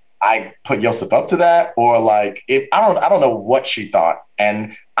I put Yosef up to that or like I don't know what she thought.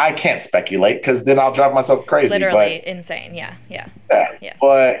 And I can't speculate because then I'll drive myself crazy. Literally insane. Yeah. Yes.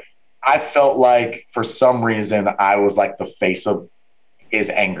 But I felt like for some reason I was like the face of his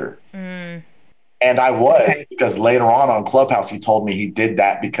anger. Mm. And I was, because later on Clubhouse, he told me he did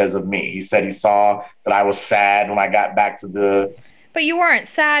that because of me. He said he saw that I was sad when I got back to the... But you weren't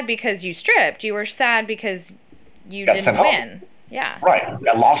sad because you stripped. You were sad because you didn't win. Home. Yeah. Right.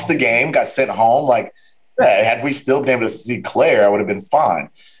 I lost the game, got sent home. Like, had we still been able to see Claire, I would have been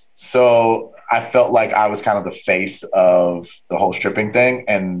fine. So I felt like I was kind of the face of the whole stripping thing.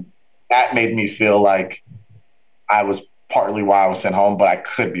 And that made me feel like I was partly why I was sent home, but I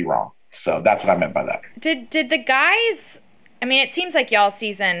could be wrong. So that's what I meant by that. Did the guys, I mean, it seems like y'all's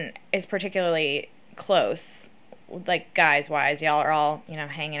season is particularly close, like guys-wise. Y'all are all,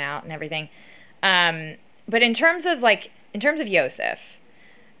 hanging out and everything. But in terms of Yosef,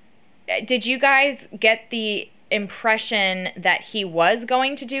 did you guys get the impression that he was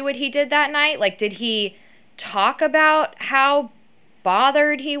going to do what he did that night? Like, did he talk about how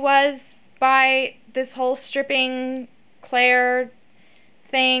bothered he was by this whole stripping Claire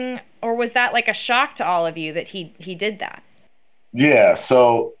thing, or was that like a shock to all of you that he did that? Yeah,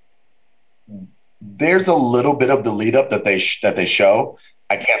 so there's a little bit of the lead up that they show.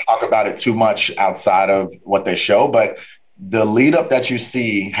 I can't talk about it too much outside of what they show, but the lead up that you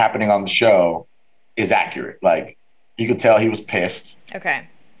see happening on the show is accurate. Like, you could tell he was pissed. Okay.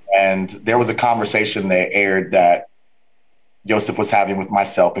 And there was a conversation they aired that Yosef was having with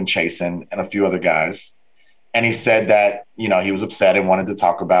myself and Chasen and a few other guys. And he said that, you know, he was upset and wanted to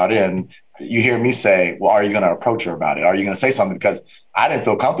talk about it. And you hear me say, well, are you going to approach her about it? Are you going to say something? Because I didn't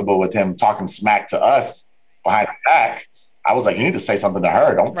feel comfortable with him talking smack to us behind the back. I was like, you need to say something to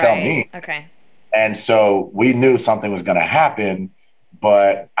her. Don't tell me. Okay. And so we knew something was going to happen,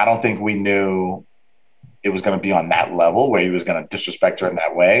 but I don't think we knew it was going to be on that level where he was going to disrespect her in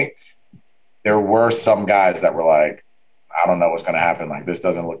that way. There were some guys that were like, I don't know what's going to happen. Like, this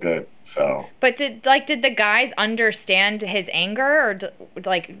doesn't look good. So, but did the guys understand his anger, or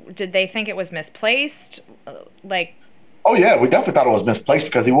did they think it was misplaced? Like, oh yeah, we definitely thought it was misplaced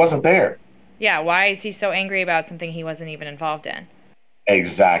because he wasn't there. Yeah, why is he so angry about something he wasn't even involved in?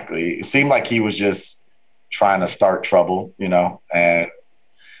 Exactly. It seemed like he was just trying to start trouble, you know. And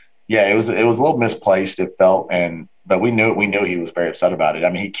yeah, it was a little misplaced, it felt, but we knew he was very upset about it. I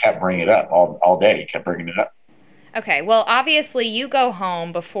mean, he kept bringing it up all day. He kept bringing it up. Okay, well, obviously you go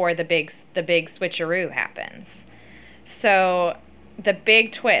home before the big switcheroo happens. So, the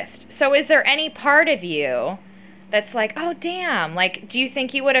big twist. So, is there any part of you that's like, oh, damn, like, do you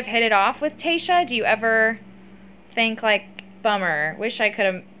think you would have hit it off with Tayshia? Do you ever think, like, bummer, wish I could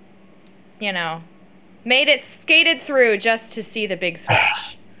have, you know, skated through just to see the big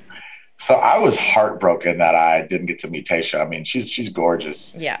switch? So I was heartbroken that I didn't get to meet Tayshia. I mean, she's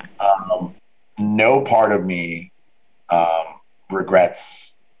gorgeous. Yeah. No part of me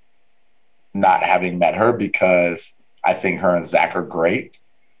regrets not having met her because I think her and Zach are great.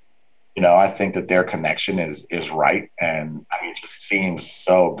 You know, I think that their connection is right, and I mean, it just seems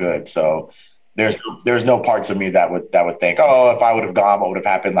so good. So there's no parts of me that would think, oh, if I would have gone, what would have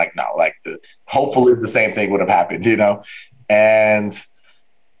happened? Like, no, like hopefully the same thing would have happened, you know. And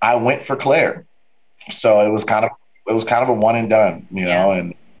I went for Claire, so it was kind of a one and done, you know.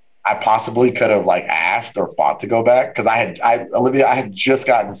 And I possibly could have like asked or fought to go back because Olivia, I had just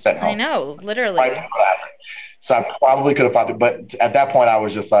gotten sent home. I know, literally. Right, so I probably could have fought, but at that point I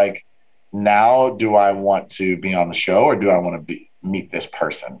was just like, now do I want to be on the show or do I want to meet this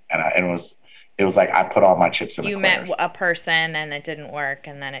person? And it was like I put all my chips in the Claire. You met a person and it didn't work,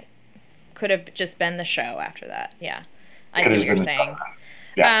 and then it could have just been the show after that. Yeah, I see what you're saying.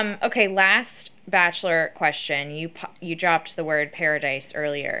 Yeah. Okay, last Bachelor question. You dropped the word paradise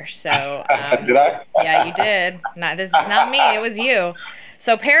earlier, so did I? Yeah, you did. This is not me. It was you.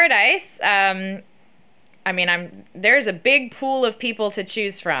 So paradise. I mean, there's a big pool of people to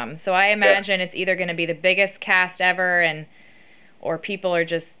choose from. So I imagine it's either going to be the biggest cast ever, or people are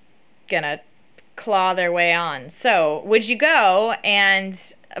just gonna claw their way on. So would you go? And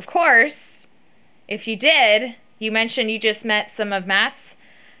of course, if you did, you mentioned you just met some of Matt's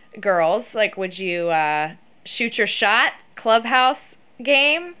girls. Like, would you shoot your shot clubhouse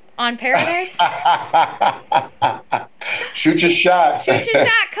game on Paradise? Shoot your shot. Shoot your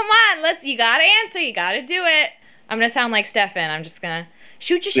shot. Come on, you gotta answer. You gotta do it. I'm gonna sound like Stefan. I'm just gonna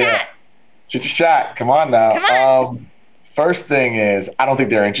shoot your shot. Shoot your shot. Come on now. Come on. First thing is, I don't think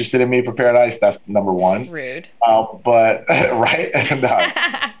they're interested in me for Paradise. That's number one. Rude. But right? No,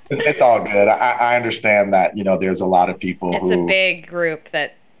 it's all good. I understand that, you know, there's a lot of people It's a big group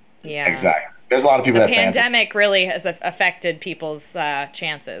that, yeah. Exactly. There's a lot of people the that pandemic really has affected people's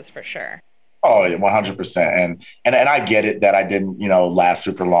chances for sure. Oh, yeah, 100%. And I get it that I didn't, you know, last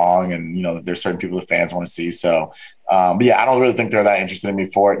super long, and, you know, there's certain people the fans want to see. So, but yeah, I don't really think they're that interested in me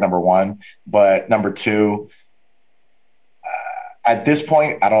for it, number one. But number two, at this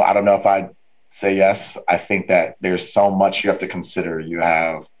point, I don't know if I'd say yes. I think that there's so much you have to consider. You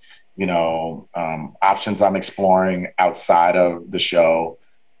have, you know, options I'm exploring outside of the show,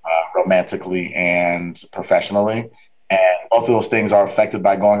 romantically and professionally. And both of those things are affected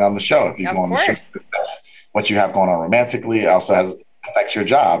by going on the show. If you go on the show, what you have going on romantically also affects your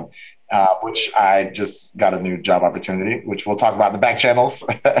job, which I just got a new job opportunity, which we'll talk about in the back channels.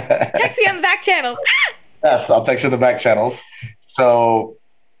 Text me on the back channels. Yes, I'll text you in the back channels. So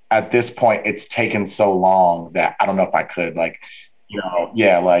at this point, it's taken so long that I don't know if I could, like, you know,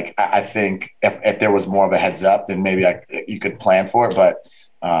 yeah, like I think if there was more of a heads up, then maybe you could plan for it. But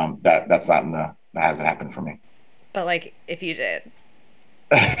that hasn't happened for me. But like, if you did,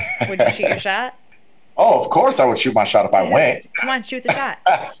 would you shoot your shot? Oh, of course I would shoot my shot if I went. Come on, shoot the shot.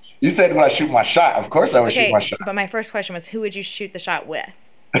 You said when I shoot my shot. Of course I would shoot Okay, my shot. but my first question was, who would you shoot the shot with?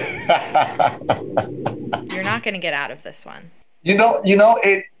 You're not going to get out of this one.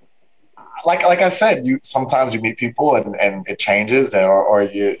 It. Like I said, sometimes you meet people and it changes, or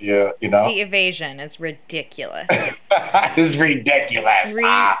you know. The evasion is ridiculous. It's ridiculous.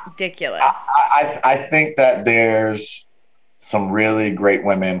 Ridiculous. I think that there's some really great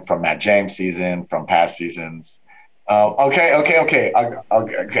women from Matt James season, from past seasons. Okay.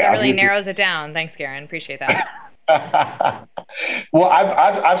 That really narrows it down. Thanks, Garen. Appreciate that. Well,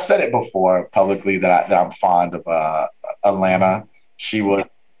 I've said it before publicly that I'm fond of Atlanta. She was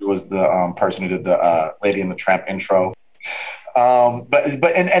the person who did the Lady and the Tramp intro. But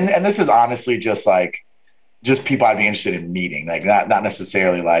this is honestly just people I'd be interested in meeting, like not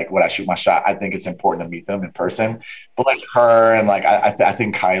necessarily like would I shoot my shot. I think it's important to meet them in person, but like her and like I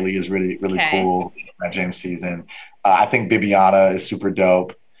think Kylie is really cool in that James season. I think Bibiana is super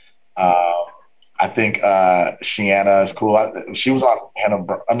dope. I think Shiana is cool. She was on Hannah.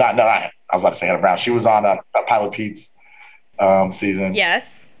 I was about to say Hannah Brown. She was on Pilot Pete's season.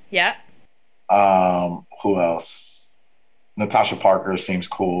 Yes. Yeah. Who else? Natasha Parker seems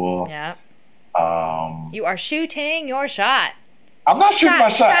cool. Yeah. You are shooting your shot. I'm not shooting my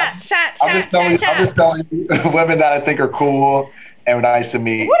shot. I'm just telling you women that I think are cool and nice to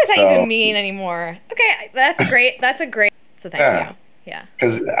meet. What does that even mean anymore? Okay, that's a great. So thank you. Yeah.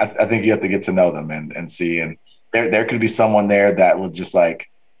 Because I think you have to get to know them and see, and there could be someone there that will just like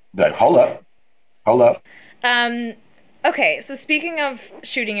hold up. Okay, so speaking of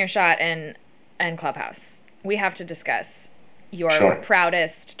shooting your shot and Clubhouse, we have to discuss your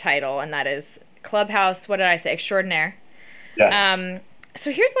proudest title, and that is Clubhouse, what did I say, Extraordinaire. Yes.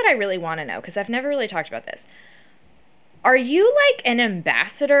 So here's what I really want to know, because I've never really talked about this. Are you like an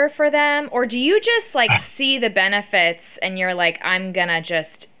ambassador for them, or do you just like see the benefits and you're like, I'm going to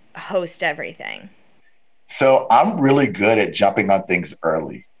just host everything? So I'm really good at jumping on things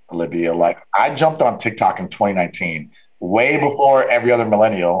early, Olivia. Like I jumped on TikTok in 2019, way before every other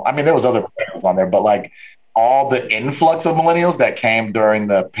millennial. I mean, there was other millennials on there, but like all the influx of millennials that came during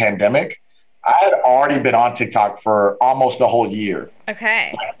the pandemic, I had already been on TikTok for almost a whole year.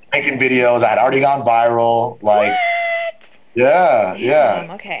 Okay. Like, making videos. I had already gone viral. Like, what? Yeah, Damn,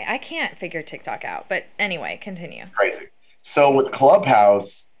 yeah. Okay, I can't figure TikTok out. But anyway, continue. Crazy. So with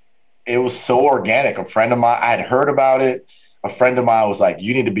Clubhouse, it was so organic. A friend of mine, I had heard about it. A friend of mine was like,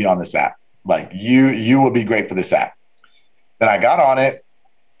 you need to be on this app. Like, you would be great for this app. Then I got on it,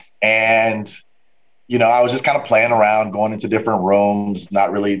 and I was just kind of playing around, going into different rooms,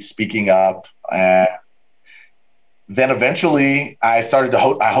 not really speaking up. And then eventually I started to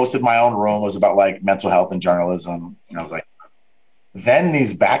I hosted my own room. It was about like mental health and journalism. And I was like, then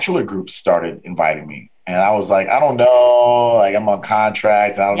these bachelor groups started inviting me. And I was like, I don't know. Like I'm on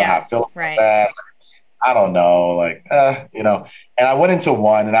contract. I don't know how I feel about that. I don't know. Like, And I went into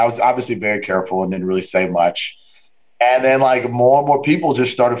one, and I was obviously very careful and didn't really say much. And then like more and more people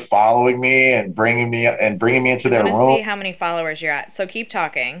just started following me and bringing me into their room. I want to see how many followers you're at. So keep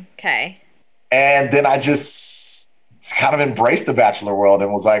talking. Okay. And then I just kind of embraced the Bachelor world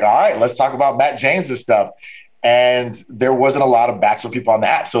and was like, all right, let's talk about Matt James' stuff. And there wasn't a lot of Bachelor people on the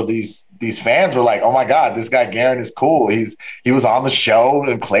app. So these fans were like, oh my God, this guy Garen is cool. He was on the show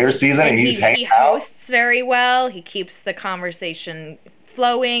in Claire's season, and he's hanging out. He hosts very well. He keeps the conversation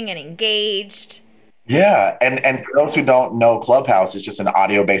flowing and engaged. Yeah. And for those who don't know, Clubhouse is just an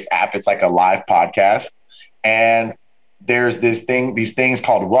audio-based app. It's like a live podcast. And there's these things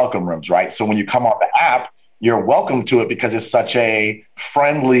called welcome rooms, right? So when you come on the app, you're welcome to it because it's such a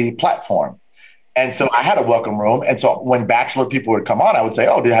friendly platform. And so I had a welcome room. And so when Bachelor people would come on, I would say,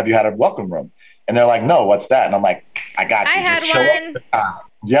 oh, have you had a welcome room? And they're like, no, what's that? And I'm like, I got you. I had one.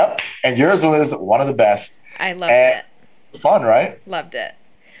 Yep. And yours was one of the best. I loved it. Fun, right? Loved it.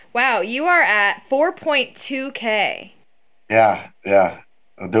 Wow, you are at 4.2K. Yeah.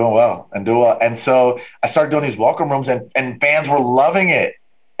 I'm doing well. And so I started doing these welcome rooms, and fans were loving it.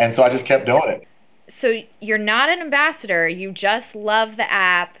 And so I just kept doing it. So you're not an ambassador. You just love the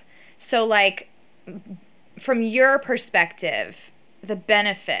app. So like, from your perspective, the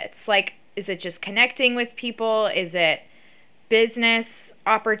benefits, like, is it just connecting with people? Is it business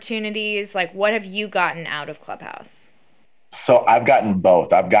opportunities? Like, what have you gotten out of Clubhouse? So I've gotten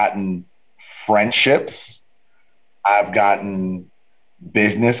both. I've gotten friendships. I've gotten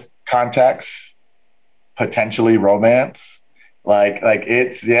business contacts, potentially romance. Like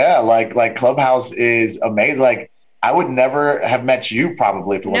Clubhouse is amazing. Like I would never have met you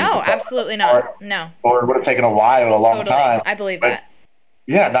probably if it wasn't. No, absolutely not. No. Or it would have taken a long time. I believe that.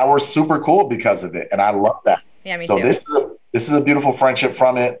 yeah, now we're super cool because of it, and I love that. Yeah, me So too. this is a beautiful friendship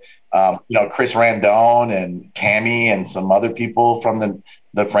from it. Chris Randone and Tammy and some other people from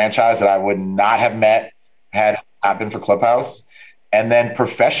the franchise that I would not have met had it not been for Clubhouse. And then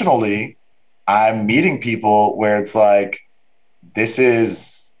professionally, I'm meeting people where it's like this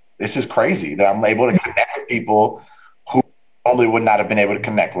is crazy that I'm able to connect with people who normally would not have been able to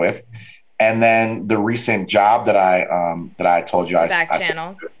connect with. And then the recent job that I told you Back I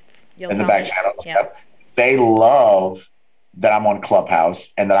channels. You'll in the tell back me. channels. Yeah. Yep. They love that I'm on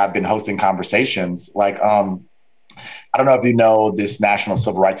Clubhouse and that I've been hosting conversations. Like, I don't know if you know this national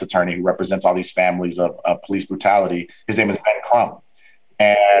civil rights attorney who represents all these families of police brutality. His name is Ben Crump,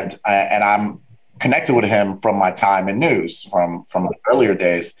 and I'm connected with him from my time in news from the earlier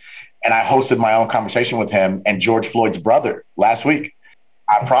days. And I hosted my own conversation with him and George Floyd's brother last week.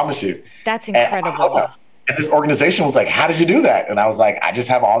 I promise you. That's And incredible. and this organization was like, "How did you do that?" And I was like, "I just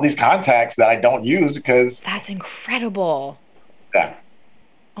have all these contacts that I don't use because, That's incredible. yeah,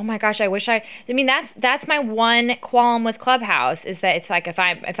 Oh my gosh, I mean that's my one qualm with Clubhouse is that it's like if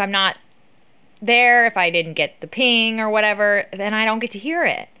I'm not there, if I didn't get the ping or whatever, then I don't get to hear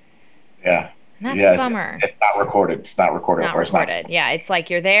it. yeah, And that's yeah." a bummer. It's not recorded. It's not recorded. Not or it's not. recorded. Yeah, it's like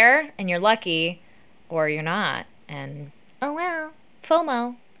you're there and you're lucky or you're not. And oh well,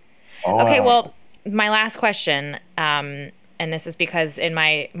 FOMO. Oh, Okay, well, my last question, and this is because in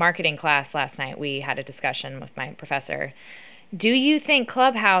my marketing class last night we had a discussion with my professor. Do you think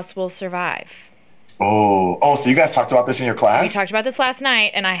Clubhouse will survive? So you guys talked about this in your class? We talked about this last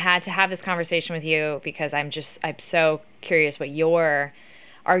night, and I had to have this conversation with you because I'm so curious what your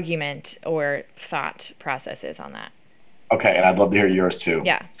argument or thought process is on that. Okay, and I'd love to hear yours too.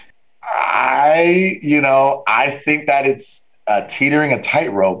 Yeah. I think that it's teetering a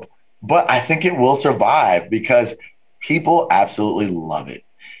tightrope, but I think it will survive because people absolutely love it.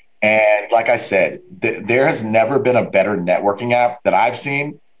 And like I said, there has never been a better networking app that I've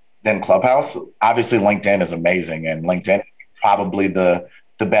seen than Clubhouse. Obviously, LinkedIn is amazing, and LinkedIn is probably the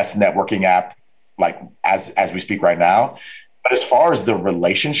best networking app, like as we speak right now. But as far as the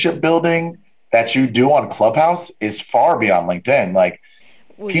relationship building that you do on Clubhouse is far beyond LinkedIn. Like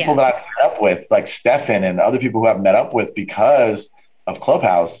Well, people yeah. that I've met up with, like Stefan and other people who I've met up with because of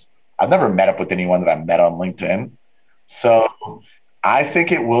Clubhouse, I've never met up with anyone that I met on LinkedIn. So I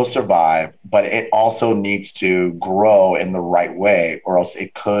think it will survive, but it also needs to grow in the right way, or else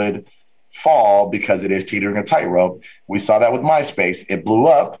it could fall because it is teetering a tightrope. We saw that with MySpace. It blew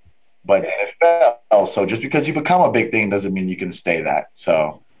up, but then it fell. So just because you become a big thing doesn't mean you can stay that.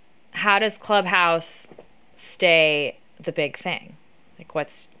 So How does Clubhouse stay the big thing? Like,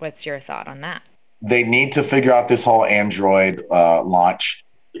 what's your thought on that? they need to figure out this whole Android launch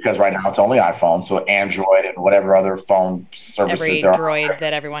because right now it's only iPhone. So Android and whatever other phone services Every there are. droid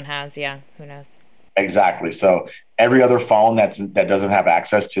that everyone has, yeah, who knows? Exactly. So every other phone that doesn't have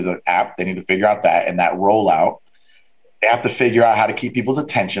access to the app, they need to figure out that and that rollout. They have to figure out how to keep people's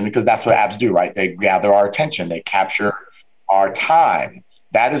attention because that's what apps do, right? They gather our attention. They capture our time.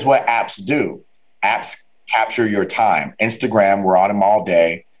 That is what apps do. Apps capture your time. Instagram, we're on them all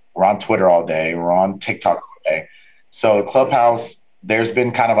day. We're on Twitter all day. We're on TikTok all day. So Clubhouse, there's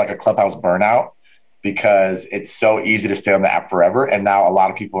been kind of like a Clubhouse burnout because it's so easy to stay on the app forever. And now a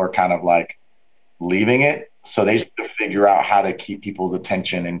lot of people are kind of like leaving it. So they just have to figure out how to keep people's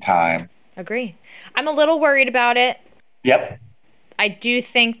attention and time. Agree. I'm a little worried about it. Yep. I do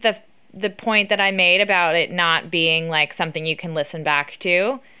think the point that I made about it not being like something you can listen back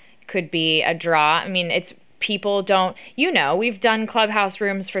to could be a draw. I mean, it's people don't, we've done Clubhouse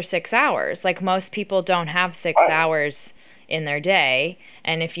rooms for 6 hours. Like most people don't have 6 Right. hours in their day.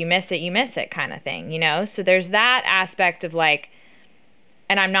 And if you miss it, you miss it kind of thing, So there's that aspect of like,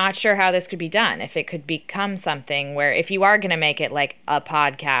 and I'm not sure how this could be done. If it could become something where if you are going to make it like a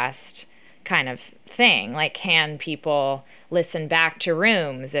podcast kind of thing, like can people listen back to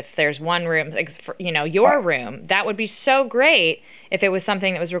rooms if there's one room, like, your room, that would be so great if it was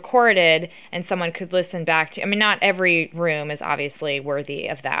something that was recorded and someone could listen back to. I mean, not every room is obviously worthy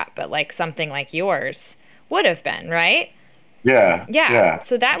of that, but like something like yours would have been, right? Yeah. Yeah.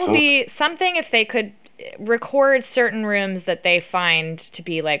 So that would absolutely. be something if they could record certain rooms that they find to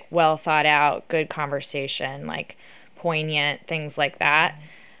be like well thought out, good conversation, like poignant, things like that.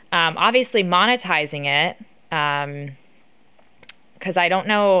 Obviously monetizing it, because I don't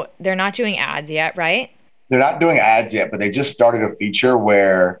know, they're not doing ads yet, right? They're not doing ads yet, but they just started a feature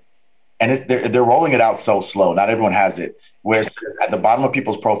where, and they're rolling it out so slow. Not everyone has it. Where it says at the bottom of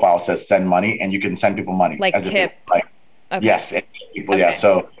people's profile says send money, and you can send people money Like as if tips. it's like Okay. yes, and people yeah. Okay.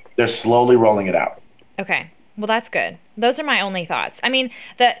 So they're slowly rolling it out. Okay. Well, that's good. Those are my only thoughts. I mean,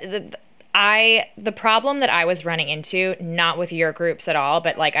 the problem that I was running into, not with your groups at all,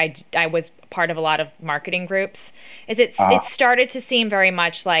 but like I was part of a lot of marketing groups, is it started to seem very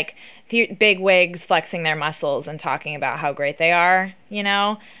much like the big wigs flexing their muscles and talking about how great they are, you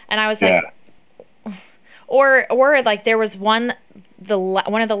know? And I was like, or like there was one of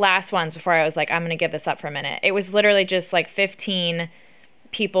the last ones before I was like, I'm going to give this up for a minute. It was literally just like 15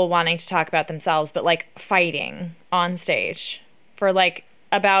 people wanting to talk about themselves, but like fighting on stage for like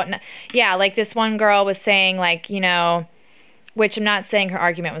like this one girl was saying like, you know, which I'm not saying her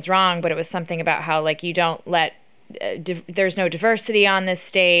argument was wrong, but it was something about how like you don't let there's no diversity on this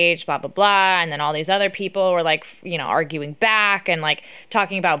stage, blah blah blah, and then all these other people were like, you know, arguing back and like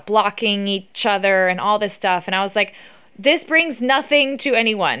talking about blocking each other and all this stuff, and I was like, this brings nothing to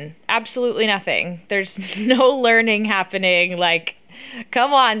anyone, absolutely nothing. There's no learning happening. Like,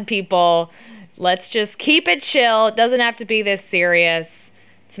 come on, people, let's just keep it chill. It doesn't have to be this serious.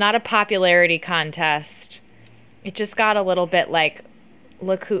 It's not a popularity contest. It just got a little bit like,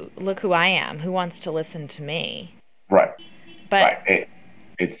 look who I am. Who wants to listen to me? Right. But right.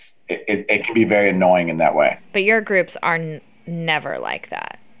 It can be very annoying in that way. But your groups are never like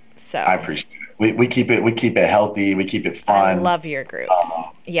that. So I appreciate it. We keep it healthy. We keep it fun. I love your groups.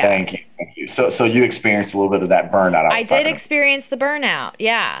 Yeah. Thank you. So you experienced a little bit of that burnout. I did experience the burnout.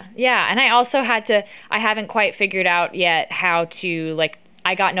 Yeah. And I also I haven't quite figured out yet how to like,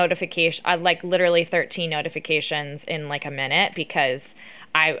 I got like literally 13 notifications in like a minute because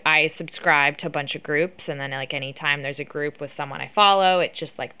I subscribe to a bunch of groups, and then like anytime there's a group with someone I follow, it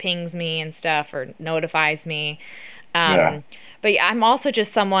just like pings me and stuff or notifies me. But I'm also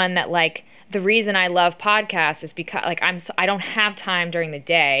just someone that like, the reason I love podcasts is because like I don't have time during the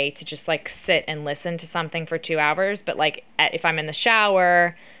day to just like sit and listen to something for 2 hours, but like if I'm in the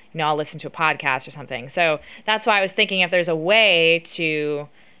shower, you know, I'll listen to a podcast or something. So that's why I was thinking if there's a way to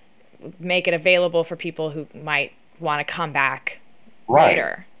make it available for people who might want to come back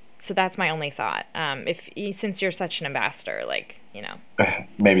later. So that's my only thought. Since you're such an ambassador, like, you know,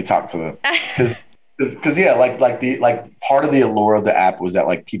 maybe talk to them because yeah, like part of the allure of the app was that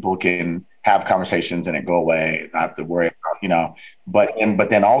like people can have conversations and it go away, not have to worry about, you know, but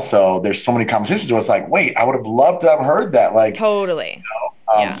then also there's so many conversations where it's like, wait, I would have loved to have heard that. Like totally.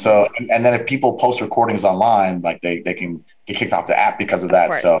 You know? So, and then if people post recordings online, like they can get kicked off the app because of that.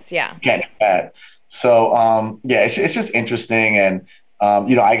 Course, so yeah. Can't do that. So, it's just interesting. And,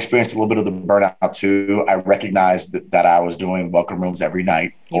 you know, I experienced a little bit of the burnout too. I recognized that I was doing welcome rooms every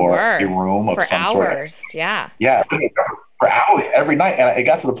night a room of some hours. sort. Yeah. For hours every night. And it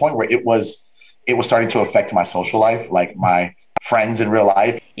got to the point where it was starting to affect my social life, like my friends in real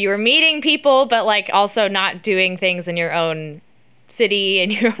life. You were meeting people, but like also not doing things in your own city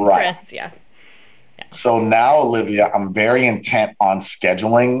and your own friends. Yeah. So now, Olivia, I'm very intent on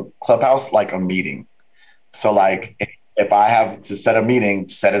scheduling Clubhouse like a meeting. So like if I have to set a meeting,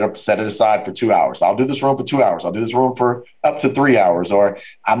 set it aside for 2 hours. I'll do this room for 2 hours. I'll do this room for up to 3 hours. Or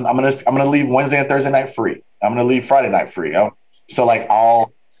I'm gonna leave Wednesday and Thursday night free. I'm gonna leave Friday night free. So like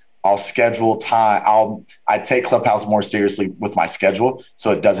I'll schedule time. I take Clubhouse more seriously with my schedule,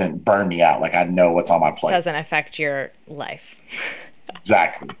 so it doesn't burn me out. Like I know what's on my plate. Doesn't affect your life.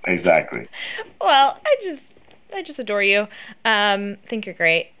 Exactly. Well, I just adore you. Think you're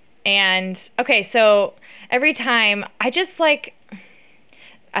great. And okay, so every time I just like,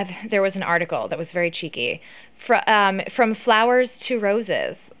 there was an article that was very cheeky, from flowers to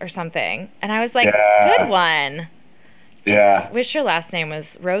roses or something, and I was like, good one. Yeah. Wish your last name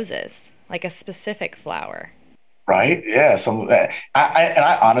was Roses, like a specific flower. Right? Yeah.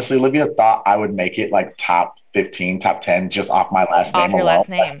 I honestly, Olivia, thought I would make it like top 15, top 10 just off my last name. Off your last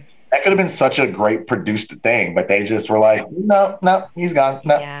name. That could have been such a great produced thing, but they just were like, no, he's gone.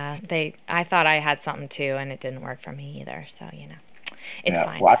 No. Yeah. I thought I had something too, and it didn't work for me either. So, you know, it's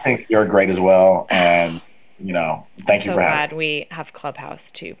fine. Well, I think you're great as well. And, you know, thank you for having me. I'm so glad we have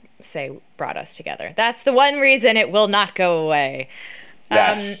Clubhouse to say brought us together. That's the one reason it will not go away.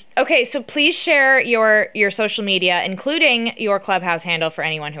 Yes. Okay, so please share your social media, including your Clubhouse handle for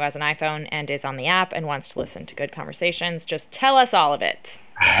anyone who has an iPhone and is on the app and wants to listen to good conversations. Just tell us all of it.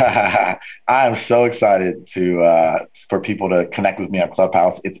 I am so excited for people to connect with me on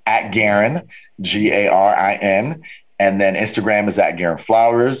Clubhouse. It's at Garin, Garin. And then Instagram is at Garin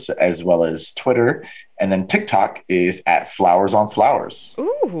Flowers, as well as Twitter. And then TikTok is at Flowers on Flowers.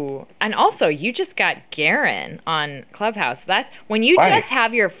 Ooh. And also, you just got Garin on Clubhouse. That's when you just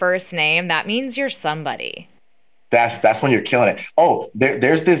have your first name, that means you're somebody. That's when you're killing it. Oh,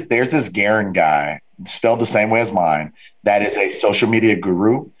 there's this Garin guy, spelled the same way as mine, that is a social media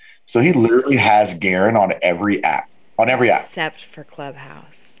guru. So he literally has Garen on every app. On every app. Except for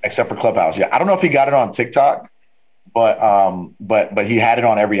Clubhouse. Except for Clubhouse. Yeah. I don't know if he got it on TikTok, but he had it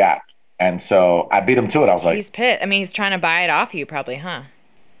on every app. And so I beat him to it. I was like, he's pissed. I mean, he's trying to buy it off you probably, huh?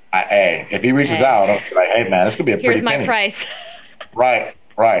 Hey, if he reaches out, I'll be like, hey man, this could be a pretty Here's my penny. price. Right.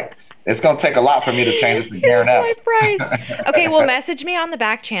 It's going to take a lot for me to change this to Garen F. Here's my price. Okay, well, message me on the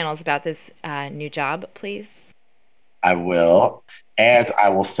back channels about this new job, please. I will. And I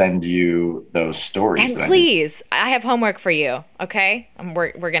will send you those stories. And please, I have homework for you, okay?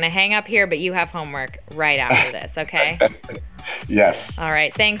 We're going to hang up here, but you have homework right after this, okay? Yes. All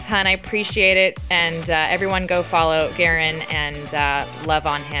right. Thanks, hon. I appreciate it. And everyone go follow Garen and love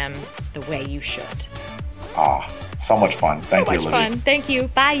on him the way you should. So much fun. Thank you, Olivia. So much fun. Thank you.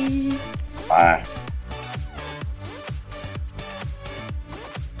 Bye. Bye.